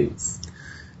HBCUs?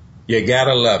 You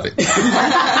gotta love it.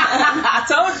 I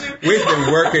told you.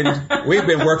 We've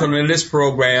been working on this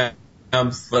program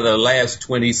for the last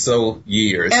 20 so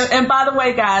years. And by the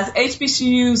way, guys,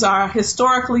 HBCUs are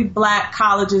historically black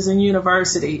colleges and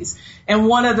universities. And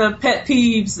one of the pet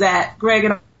peeves that Greg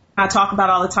and I talk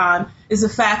about all the time is the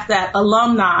fact that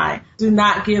alumni do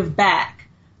not give back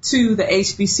to the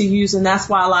HBCUs, and that's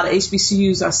why a lot of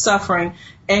HBCUs are suffering.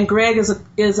 And Greg is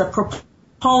a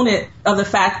proponent of the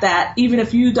fact that even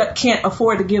if you can't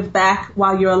afford to give back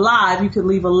while you're alive, you could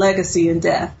leave a legacy in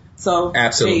death. So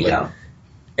absolutely. There you go.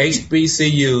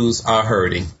 HBCUs are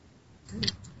hurting.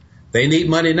 They need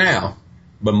money now,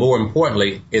 but more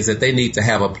importantly is that they need to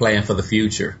have a plan for the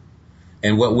future.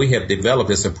 And what we have developed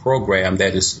is a program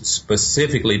that is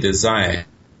specifically designed,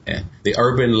 the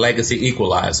Urban Legacy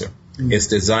Equalizer. It's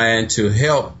designed to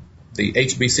help the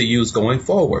HBCUs going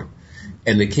forward.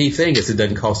 And the key thing is it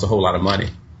doesn't cost a whole lot of money.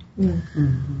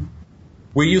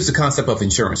 We use the concept of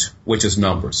insurance, which is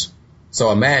numbers. So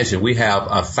imagine we have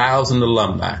 1,000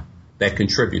 alumni that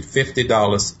contribute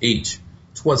 $50 each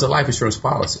towards a life insurance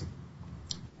policy.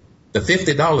 The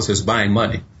 $50 is buying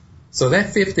money. So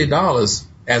that $50,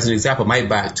 as an example, might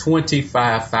buy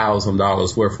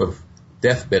 $25,000 worth of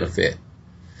death benefit.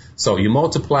 So you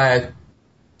multiply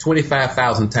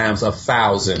 25,000 times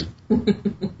 1,000.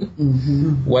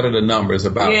 What are the numbers?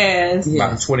 About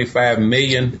 25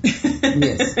 million.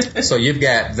 Yes. So you've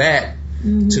got that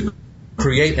to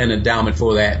create an endowment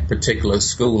for that particular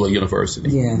school or university.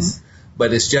 Yes.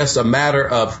 But it's just a matter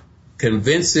of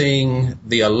convincing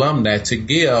the alumni to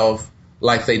give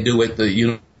like they do at the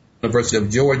University of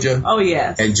Georgia. Oh,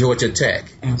 yes. And Georgia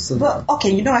Tech. Absolutely. Well,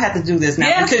 okay, you know I have to do this now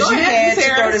Yes, because go you ahead, had to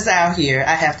Sarah. throw this out here.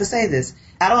 I have to say this.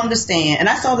 I don't understand, and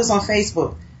I saw this on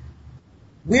Facebook.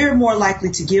 We're more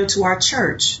likely to give to our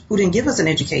church, who didn't give us an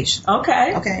education.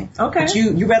 Okay. But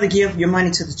you rather give your money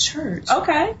to the church.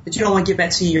 Okay. But you don't want to give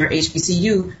back to your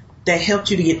HBCU that helped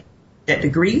you to get that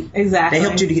degree. Exactly. That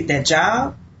helped you to get that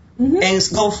job and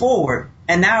go forward.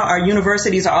 And now our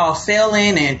universities are all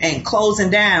failing and closing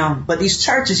down. But these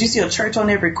churches, you see a church on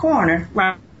every corner.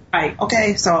 Right.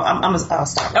 Okay, so I'll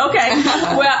stop. Okay.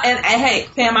 Well, and hey,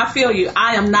 Pam, I feel you.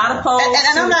 I am not opposed.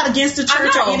 And I'm not against the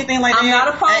church or anything like that. I'm not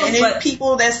opposed. And but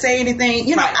people that say anything,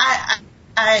 you know,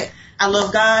 I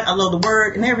love God, I love the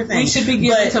Word and everything. We should be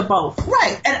giving to both.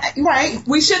 Right. And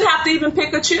we shouldn't have to even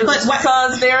pick or choose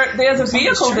because there's a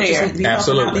vehicle there.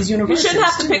 Absolutely. You shouldn't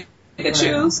have to pick or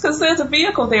choose because there's a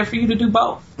vehicle there for you to do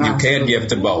both. You can give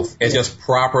to both. It's just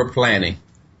proper planning.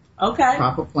 Okay.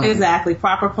 Proper planning. Exactly.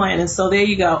 Proper planning. So there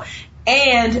you go.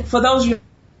 And for those of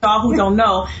y'all who don't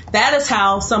know, that is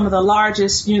how some of the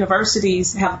largest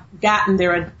universities have gotten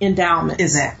their endowments.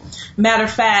 Exactly. Matter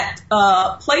of fact,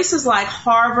 places like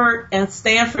Harvard and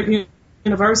Stanford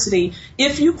University,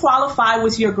 if you qualify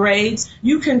with your grades,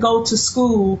 you can go to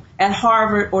school at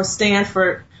Harvard or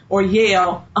Stanford or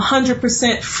Yale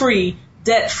 100% free,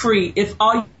 debt free, if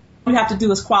all you have to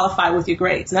do is qualify with your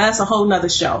grades. Now, that's a whole nother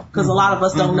show because a lot of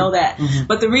us don't know that.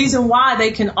 But the reason why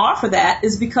they can offer that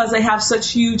is because they have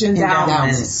such huge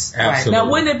endowments. Absolutely.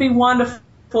 Now, wouldn't it be wonderful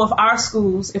if our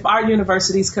schools, if our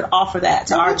universities could offer that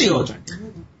to our children?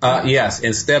 Yes,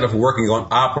 instead of working on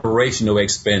operational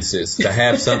expenses, to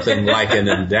have something like an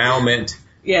endowment.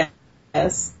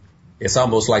 Yes. It's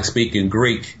almost like speaking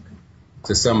Greek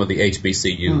to some of the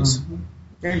HBCUs.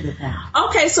 Very good point.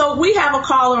 Okay, so we have a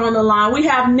caller on the line. We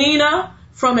have Nina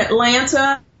from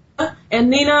Atlanta.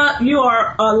 And Nina, you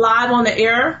are live on the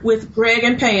air with Greg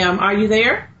and Pam. Are you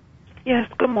there? Yes,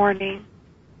 good morning.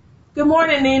 Good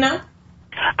morning, Nina.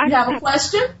 You have a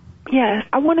question? Yes,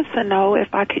 I wanted to know if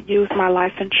I could use my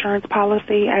life insurance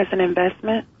policy as an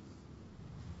investment.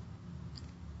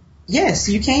 Yes,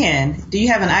 you can. Do you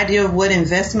have an idea of what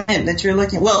investment that you're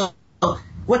looking? Well,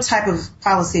 what type of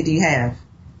policy do you have?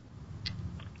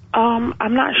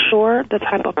 I'm not sure the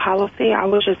type of policy. I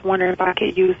was just wondering if I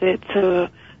could use it to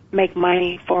make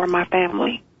money for my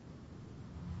family.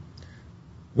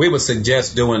 We would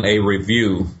suggest doing a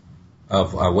review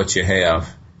of what you have,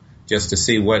 just to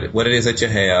see what it is that you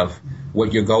have,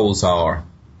 what your goals are,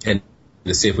 and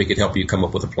to see if we could help you come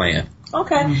up with a plan.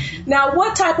 Okay. Now,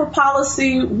 what type of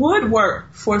policy would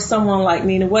work for someone like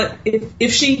Nina? What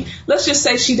if she, let's just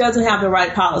say she doesn't have the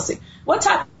right policy. What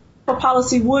type of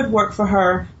policy would work for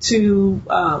her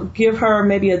to give her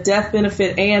maybe a death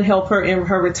benefit and help her in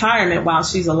her retirement while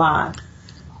she's alive?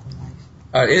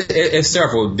 It's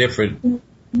several different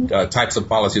types of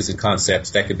policies and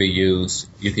concepts that could be used.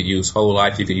 You could use whole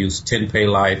life. You could use 10-pay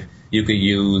life. You could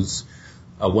use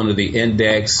one of the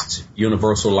indexed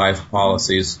universal life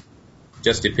policies.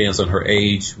 Just depends on her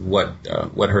age, what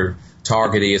her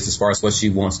target is as far as what she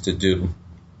wants to do.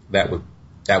 That would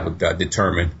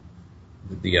determine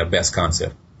the best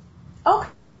concept.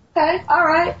 Okay. All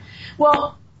right.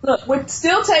 Well, look, we're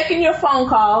still taking your phone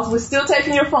calls. If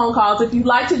you'd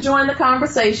like to join the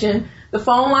conversation, the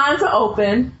phone lines are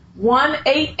open.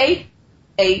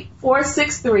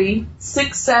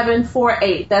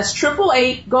 1-888-463-6748. That's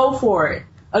 888. Go for it.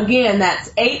 Again, that's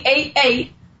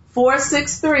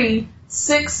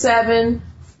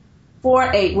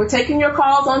 888-463-6748. We're taking your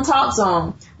calls on Talk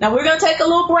Zone. Now, we're going to take a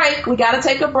little break. We got to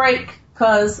take a break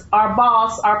because our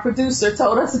boss, our producer,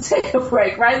 told us to take a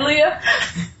break. Right, Leah?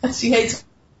 She hates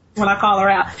when I call her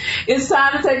out. It's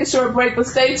time to take a short break, but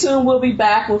stay tuned. We'll be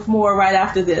back with more right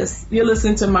after this. You're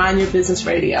listening to Mind Your Business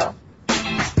Radio.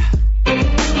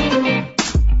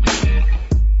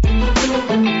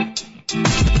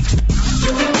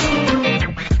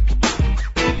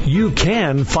 You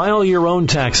can file your own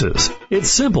taxes. It's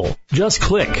simple. Just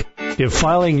click. If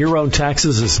filing your own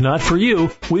taxes is not for you,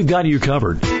 we've got you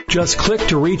covered. Just click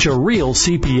to reach a real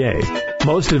CPA.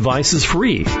 Most advice is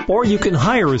free, or you can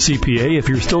hire a CPA if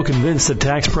you're still convinced that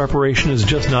tax preparation is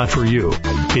just not for you.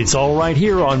 It's all right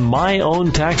here on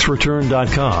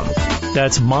myowntaxreturn.com.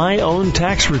 That's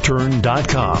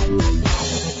myowntaxreturn.com.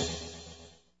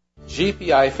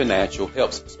 GPI Financial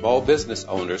helps small business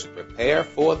owners prepare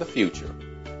for the future.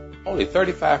 Only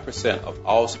 35% of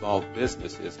all small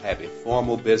businesses have a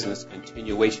formal business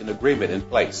continuation agreement in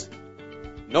place,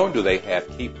 nor do they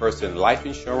have key person life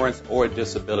insurance or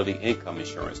disability income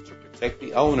insurance to protect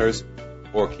the owners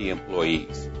or key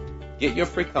employees. Get your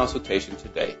free consultation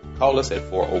today. Call us at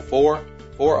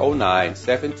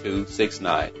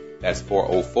 404-409-7269. That's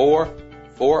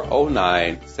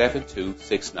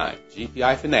 404-409-7269.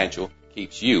 GPI Financial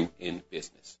keeps you in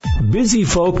business.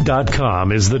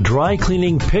 BusyFolk.com is the dry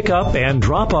cleaning pickup and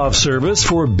drop-off service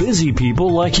for busy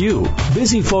people like you.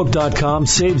 BusyFolk.com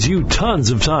saves you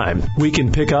tons of time. We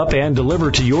can pick up and deliver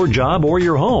to your job or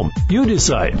your home. You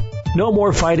decide. No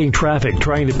more fighting traffic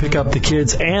trying to pick up the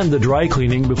kids and the dry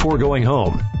cleaning before going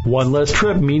home. One less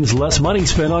trip means less money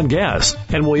spent on gas.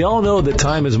 And we all know that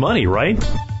time is money, right?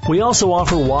 We also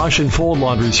offer wash and fold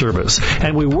laundry service,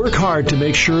 and we work hard to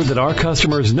make sure that our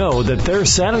customers know that their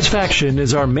satisfaction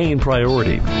is our main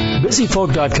priority.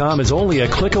 BusyFolk.com is only a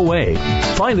click away.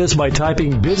 Find us by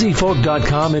typing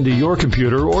BusyFolk.com into your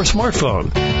computer or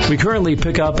smartphone. We currently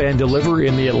pick up and deliver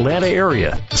in the Atlanta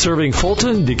area, serving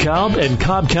Fulton, DeKalb, and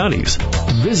Cobb counties.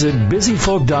 Visit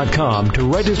BusyFolk.com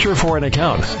to register for an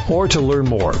account or to learn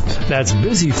more. That's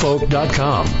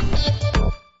BusyFolk.com.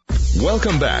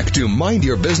 Welcome back to Mind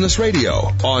Your Business Radio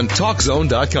on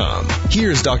TalkZone.com.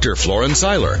 Here's Dr. Florence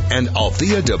Seiler and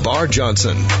Althea DeBar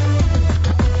Johnson.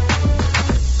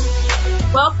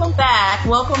 Welcome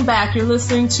back. You're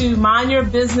listening to Mind Your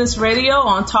Business Radio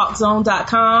on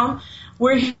TalkZone.com.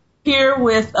 We're here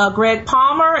with Greg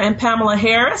Palmer and Pamela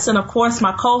Harris, and of course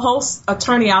my co-host,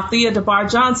 attorney Althea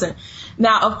DeBar Johnson.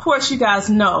 Now, of course, you guys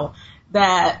know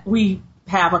that we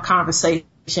have a conversation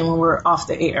when we're off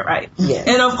the air, right? Yes.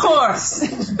 And of course,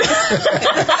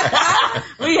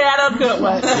 we had a good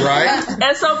one. Right.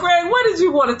 And so, Greg, what did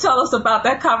you want to tell us about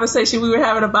that conversation we were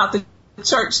having about the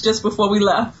church just before we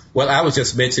left? Well, I was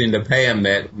just mentioning to Pam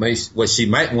that what she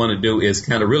might want to do is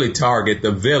kind of really target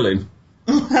the villain.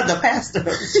 The pastor. The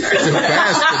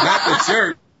pastor, not the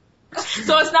church.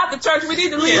 So it's not the church. We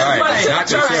need to leave the money to the not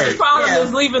the church. church. The problem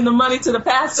is leaving the money to the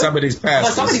pastor. Some of these pastors.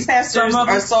 Well, some of these pastors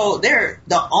are so they're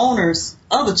the owners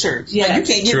of the church. Yeah, you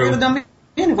can't get rid of them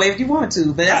anyway if you wanted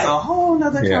to. But that's a whole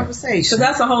nother conversation. So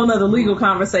that's a whole nother legal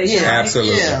conversation. Yeah, right?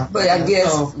 Absolutely. Yeah. But I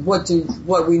guess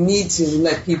what we need to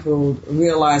let people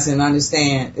realize and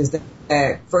understand is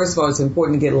that first of all, it's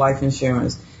important to get life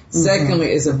insurance. Secondly,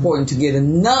 it's important to get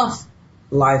enough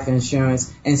life insurance,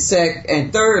 and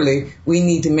thirdly, we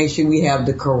need to make sure we have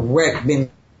the correct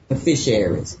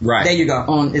beneficiaries. Right. There you go.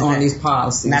 On these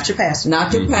policies. Not your pastor.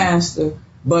 Not your pastor,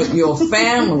 but your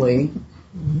family,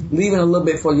 leaving a little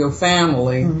bit for your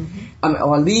family,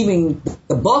 or leaving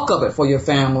the bulk of it for your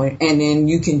family, and then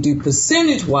you can do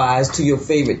percentage-wise to your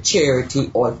favorite charity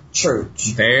or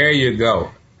church. There you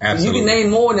go. Absolutely. You can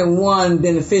name more than one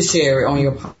beneficiary on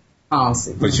your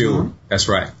policy. But that's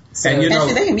right. So, and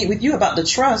actually, they can meet with you about the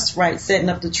trust, right? Setting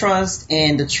up the trust,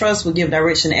 and the trust will give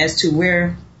direction as to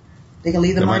where they can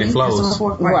leave the money flows.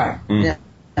 Right. Yeah.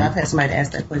 I've had somebody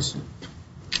ask that question.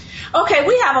 Okay,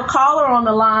 we have a caller on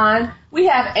the line. We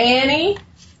have Annie.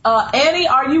 Annie,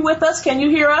 are you with us? Can you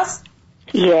hear us?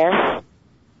 Yes.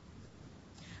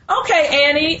 Okay,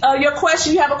 Annie, your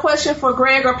question. You have a question for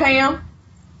Greg or Pam?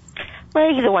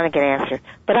 Well, either one can answer.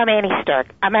 But I'm Annie Stark.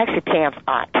 I'm actually Pam's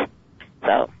aunt.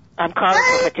 So I'm calling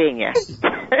from Virginia.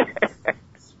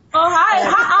 Oh,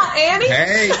 hi, Annie.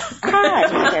 Hey.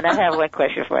 Hi. And I have one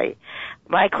question for you.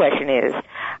 My question is,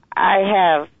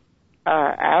 I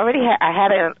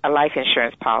had a life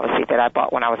insurance policy that I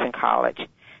bought when I was in college.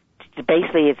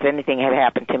 Basically, if anything had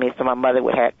happened to me, so my mother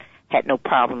would had no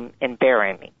problem in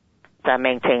burying me. So I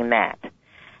maintained that.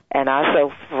 And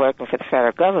also, working for the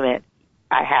federal government,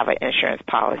 I have an insurance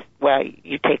policy. Well,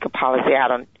 you take a policy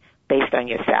out based on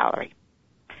your salary.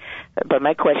 But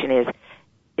my question is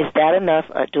that enough,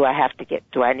 or do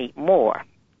I need more?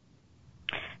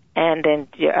 And then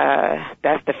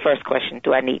that's the first question.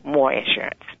 Do I need more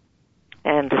insurance?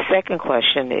 And the second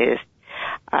question is,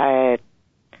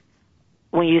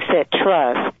 when you said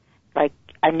trust, like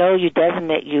I know you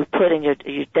designate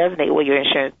where your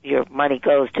insurance, your money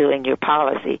goes to in your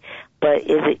policy, but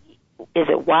is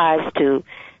it wise to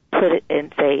put it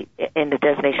in, say, in the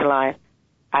designation line,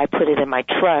 I put it in my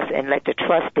trust and let the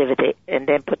trust dividend, and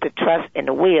then put the trust in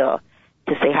the will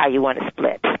to say how you want to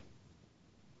split?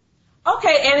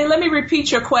 Okay, Annie, let me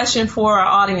repeat your question for our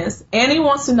audience. Annie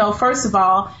wants to know, first of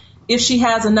all, if she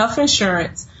has enough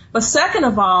insurance. But second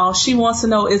of all, she wants to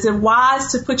know, is it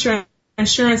wise to put your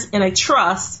insurance in a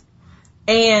trust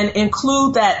and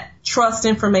include that trust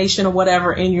information or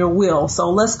whatever in your will?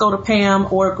 So let's go to Pam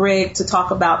or Greg to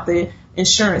talk about the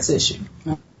insurance issue.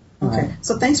 Okay.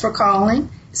 So thanks for calling.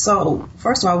 So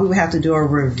first of all, we would have to do a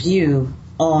review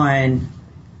on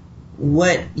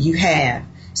what you have.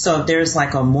 So if there's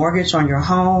like a mortgage on your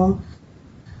home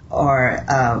or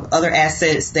other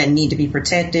assets that need to be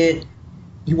protected,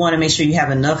 you want to make sure you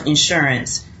have enough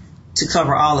insurance to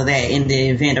cover all of that in the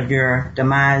event of your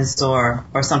demise or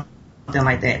something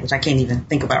like that, which I can't even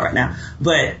think about right now.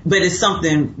 But it's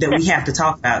something that we have to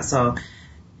talk about. So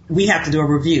we have to do a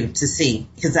review to see,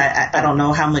 because I don't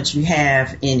know how much you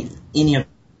have in any of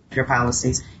your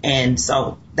policies. And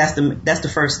so that's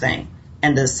the first thing.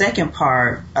 And the second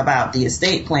part about the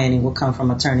estate planning will come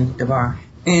from Attorney DeBar.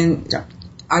 And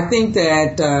I think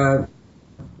that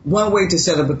one way to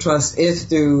set up a trust is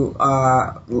through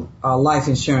a life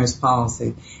insurance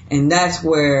policy. And that's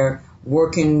where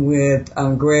working with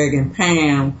Greg and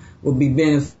Pam will be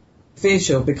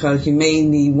beneficial, because you may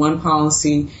need one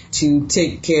policy to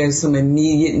take care of some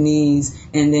immediate needs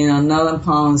and then another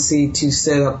policy to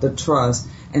set up the trust.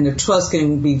 And the trust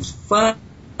can be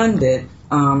funded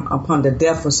upon the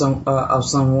death of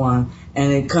someone,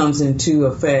 and it comes into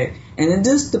effect. And it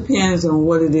just depends on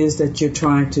what it is that you're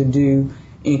trying to do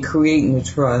in creating the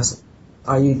trust.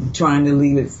 Are you trying to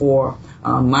leave it for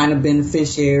minor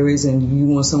beneficiaries, and you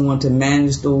want someone to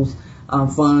manage those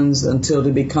funds until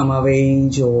they become of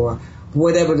age, or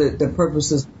whatever the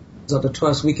purposes of the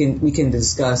trust? We can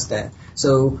discuss that.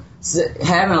 So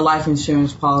having a life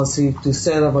insurance policy to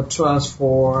set up a trust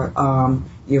for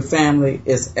your family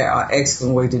is an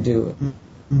excellent way to do it.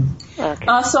 Okay.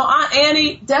 So Aunt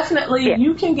Annie, definitely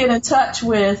you can get in touch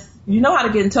with, you know how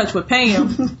to get in touch with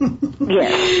Pam.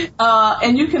 Yes.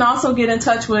 And you can also get in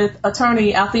touch with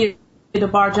Attorney Althea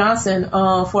DeBar Johnson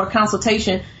for a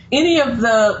consultation. Any of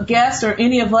the guests or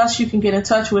any of us you can get in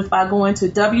touch with by going to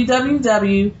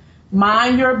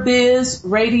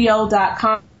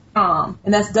www.mindyourbizradio.com.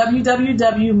 And that's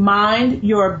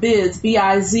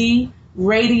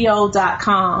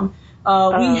www.mindyourbizradio.com.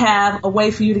 We have a way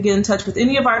for you to get in touch with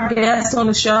any of our guests on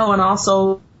the show, and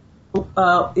also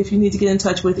if you need to get in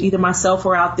touch with either myself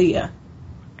or Althea.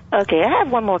 Okay, I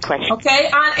have one more question. Okay,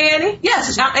 Aunt Annie?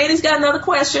 Yes, Aunt Annie's got another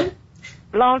question.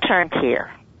 Long-term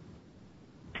care.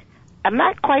 I'm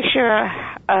not quite sure.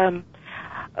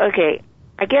 Okay,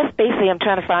 I guess basically I'm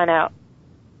trying to find out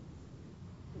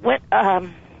what, I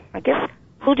guess,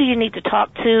 who do you need to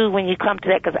talk to when you come to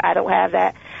that, because I don't have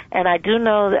that. And I do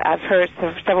know that I've heard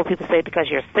several people say because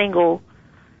you're single,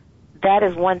 that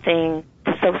is one thing,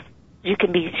 so you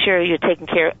can be sure you're taken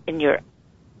care of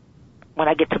when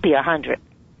I get to be 100.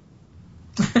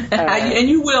 And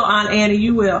you will, Aunt Annie,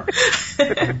 you will.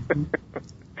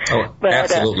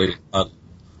 Absolutely.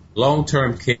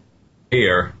 Long-term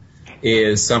care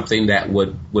is something that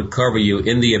would cover you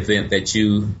in the event that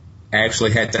you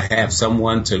actually had to have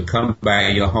someone to come by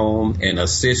your home and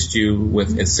assist you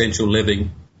with essential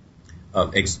living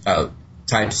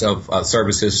types of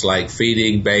services like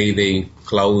feeding, bathing,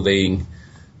 clothing,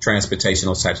 transportation,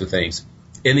 those types of things.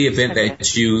 In the event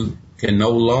that you can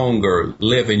no longer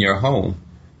live in your home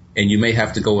and you may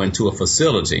have to go into a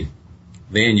facility,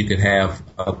 then you could have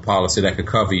a policy that could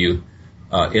cover you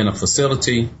in a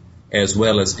facility as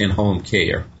well as in home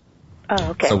care. Oh,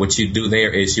 okay. So what you do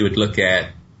there is you would look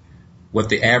at what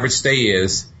the average stay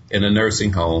is in a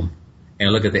nursing home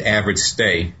and look at the average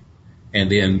stay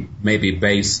and then maybe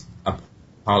base a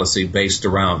policy based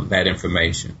around that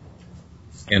information.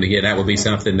 And again, that would be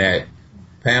something that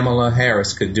Pamela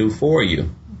Harris could do for you.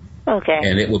 Okay.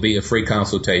 And it will be a free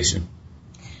consultation.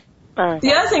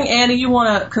 The other thing, Annie, you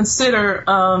want to consider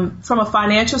from a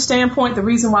financial standpoint, the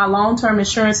reason why long-term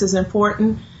insurance is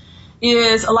important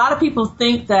is a lot of people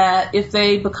think that if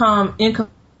they become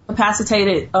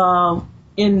incapacitated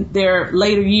in their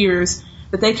later years,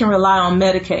 that they can rely on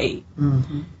Medicaid.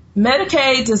 Mm-hmm.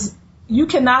 Medicaid, you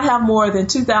cannot have more than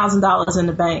 $2,000 in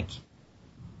the bank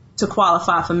to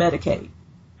qualify for Medicaid.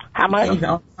 How much?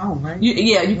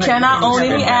 You cannot own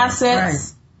any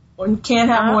assets. Or you can't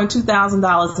have more than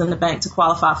 $2,000 in the bank to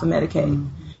qualify for Medicaid. Mm-hmm.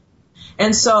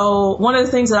 And so one of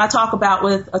the things that I talk about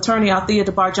with attorney Althea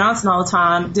DeBar Johnson all the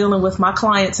time, dealing with my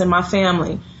clients and my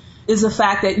family, is the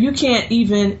fact that you can't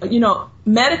even,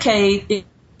 Medicaid,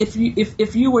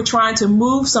 if you were trying to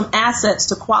move some assets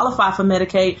to qualify for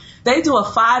Medicaid, they do a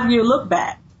 5-year look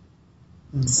back.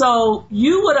 Mm-hmm. So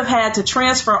you would have had to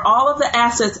transfer all of the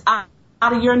assets out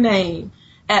of your name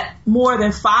at more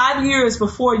than 5 years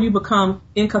before you become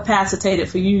incapacitated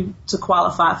for you to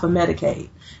qualify for Medicaid.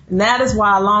 And that is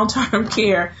why long-term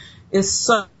care is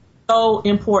so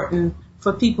important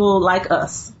for people like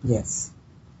us. Yes.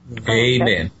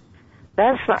 Amen.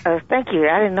 That's thank you.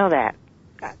 I didn't know that.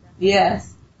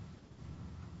 Yes.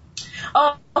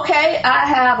 Oh, okay, I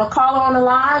have a caller on the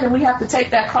line, and we have to take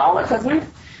that caller because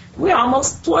we're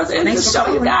almost towards the end of the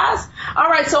show, you guys. All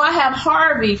right, so I have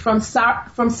Harvey from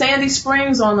Sandy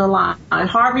Springs on the line.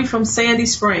 Harvey from Sandy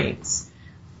Springs.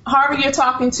 Harvey, you're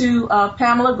talking to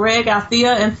Pamela, Greg,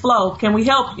 Althea, and Flo. Can we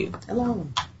help you? Hello.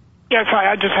 Yes, hi.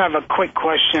 I just have a quick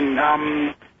question.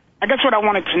 I guess what I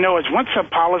wanted to know is once a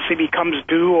policy becomes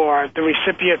due or the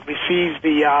recipient receives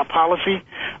the policy,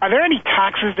 are there any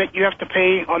taxes that you have to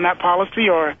pay on that policy,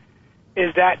 or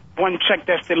is that one check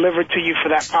that's delivered to you for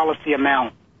that policy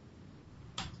amount?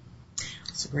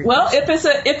 Well,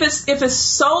 if it's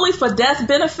solely for death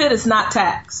benefit, it's not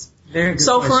taxed. Very good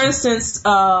so, question. for instance,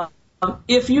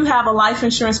 if you have a life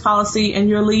insurance policy and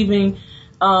you're leaving,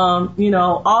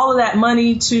 all of that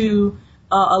money to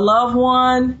a loved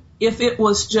one, if it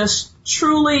was just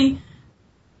truly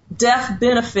death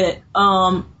benefit,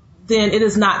 then it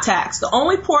is not taxed. The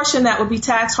only portion that would be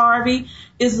taxed, Harvey,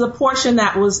 is the portion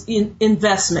that was in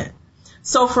investment.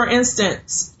 So, for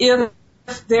instance, if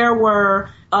there were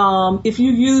if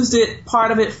you used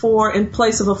part of it in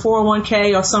place of a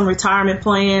 401k or some retirement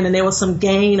plan, and there was some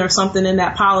gain or something in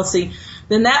that policy,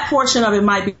 then that portion of it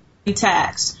might be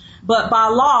taxed. But by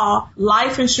law,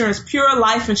 life insurance, pure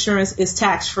life insurance, is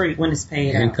tax-free. When it's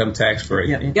paid out. Income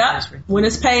tax-free. Yep, when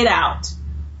it's paid out.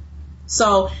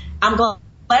 So I'm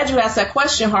glad you asked that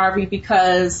question, Harvey,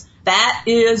 because that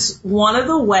is one of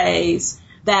the ways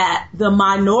that the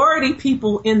minority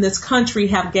people in this country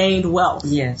have gained wealth.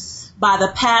 Yes. By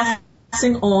the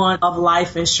passing on of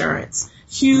life insurance.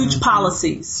 Huge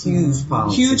policies.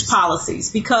 Huge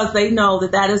policies. Because they know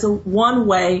that is one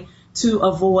way to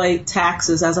avoid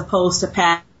taxes as opposed to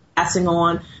passing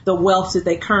on the wealth that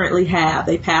they currently have.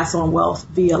 They pass on wealth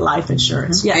via life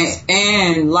insurance. Yes.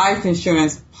 And life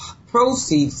insurance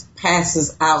proceeds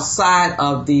passes outside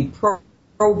of the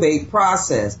probate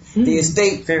process, the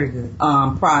estate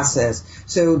process.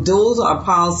 So those are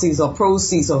policies or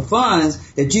proceeds or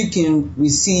funds that you can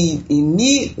receive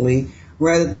immediately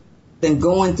rather than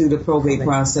going through the probate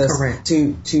process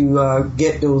to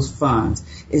get those funds.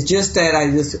 It's just that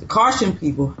I just caution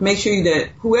people, make sure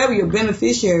that whoever your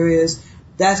beneficiary is,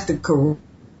 that's the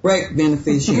correct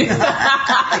beneficiary.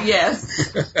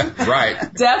 Yes.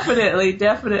 Right.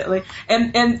 Definitely.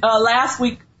 And last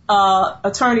week,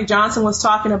 Attorney Johnson was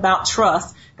talking about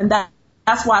trust, and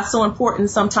that's why it's so important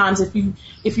sometimes if you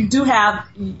do have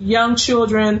young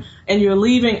children and you're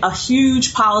leaving a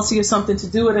huge policy or something, to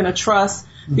do it in a trust,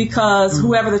 because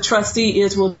whoever the trustee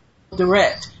is will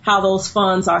direct how those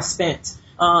funds are spent.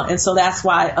 And so that's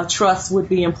why a trust would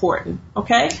be important.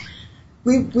 Okay?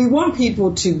 We want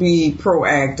people to be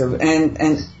proactive,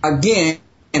 and again,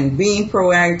 being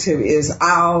proactive is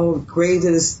our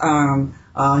greatest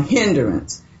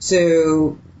hindrance.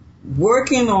 So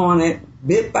working on it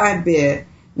bit by bit,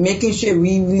 making sure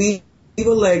we leave a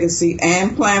legacy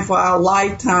and plan for our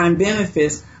lifetime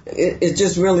benefits is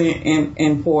just really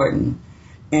important.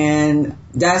 And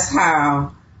that's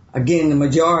how, again, the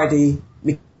majority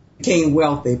became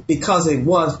wealthy, because it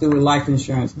was through life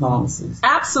insurance policies.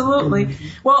 Absolutely.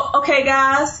 Well, okay,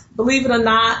 guys, believe it or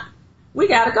not, we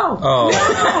got to go. Oh.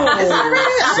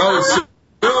 So soon.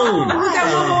 We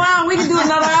got one more hour. We can do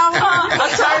another hour.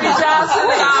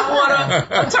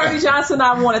 Attorney Johnson,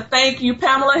 I want to thank you.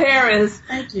 Pamela Harris.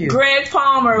 Thank you. Greg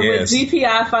Palmer with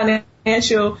GPI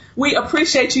Financial. We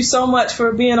appreciate you so much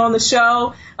for being on the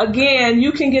show. Again,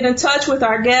 you can get in touch with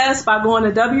our guests by going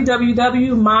to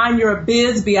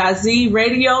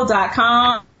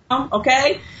www.mindyourbizradio.com.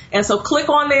 Okay? And so click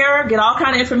on there, get all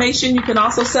kind of information. You can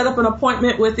also set up an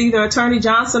appointment with either Attorney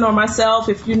Johnson or myself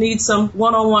if you need some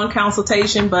one-on-one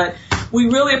consultation. But we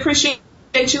really appreciate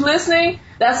you listening.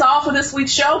 That's all for this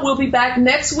week's show. We'll be back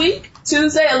next week,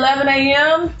 Tuesday, 11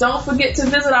 a.m. Don't forget to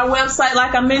visit our website,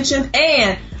 like I mentioned.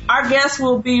 And our guest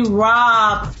will be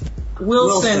Rob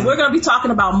Wilson. We're going to be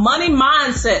talking about money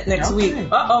mindset next week.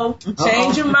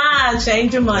 Change your mind,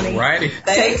 change your money. Righty.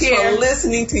 Thanks for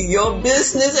listening to your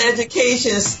business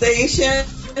education station.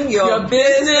 Your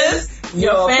business,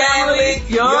 your family,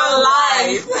 your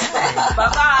life.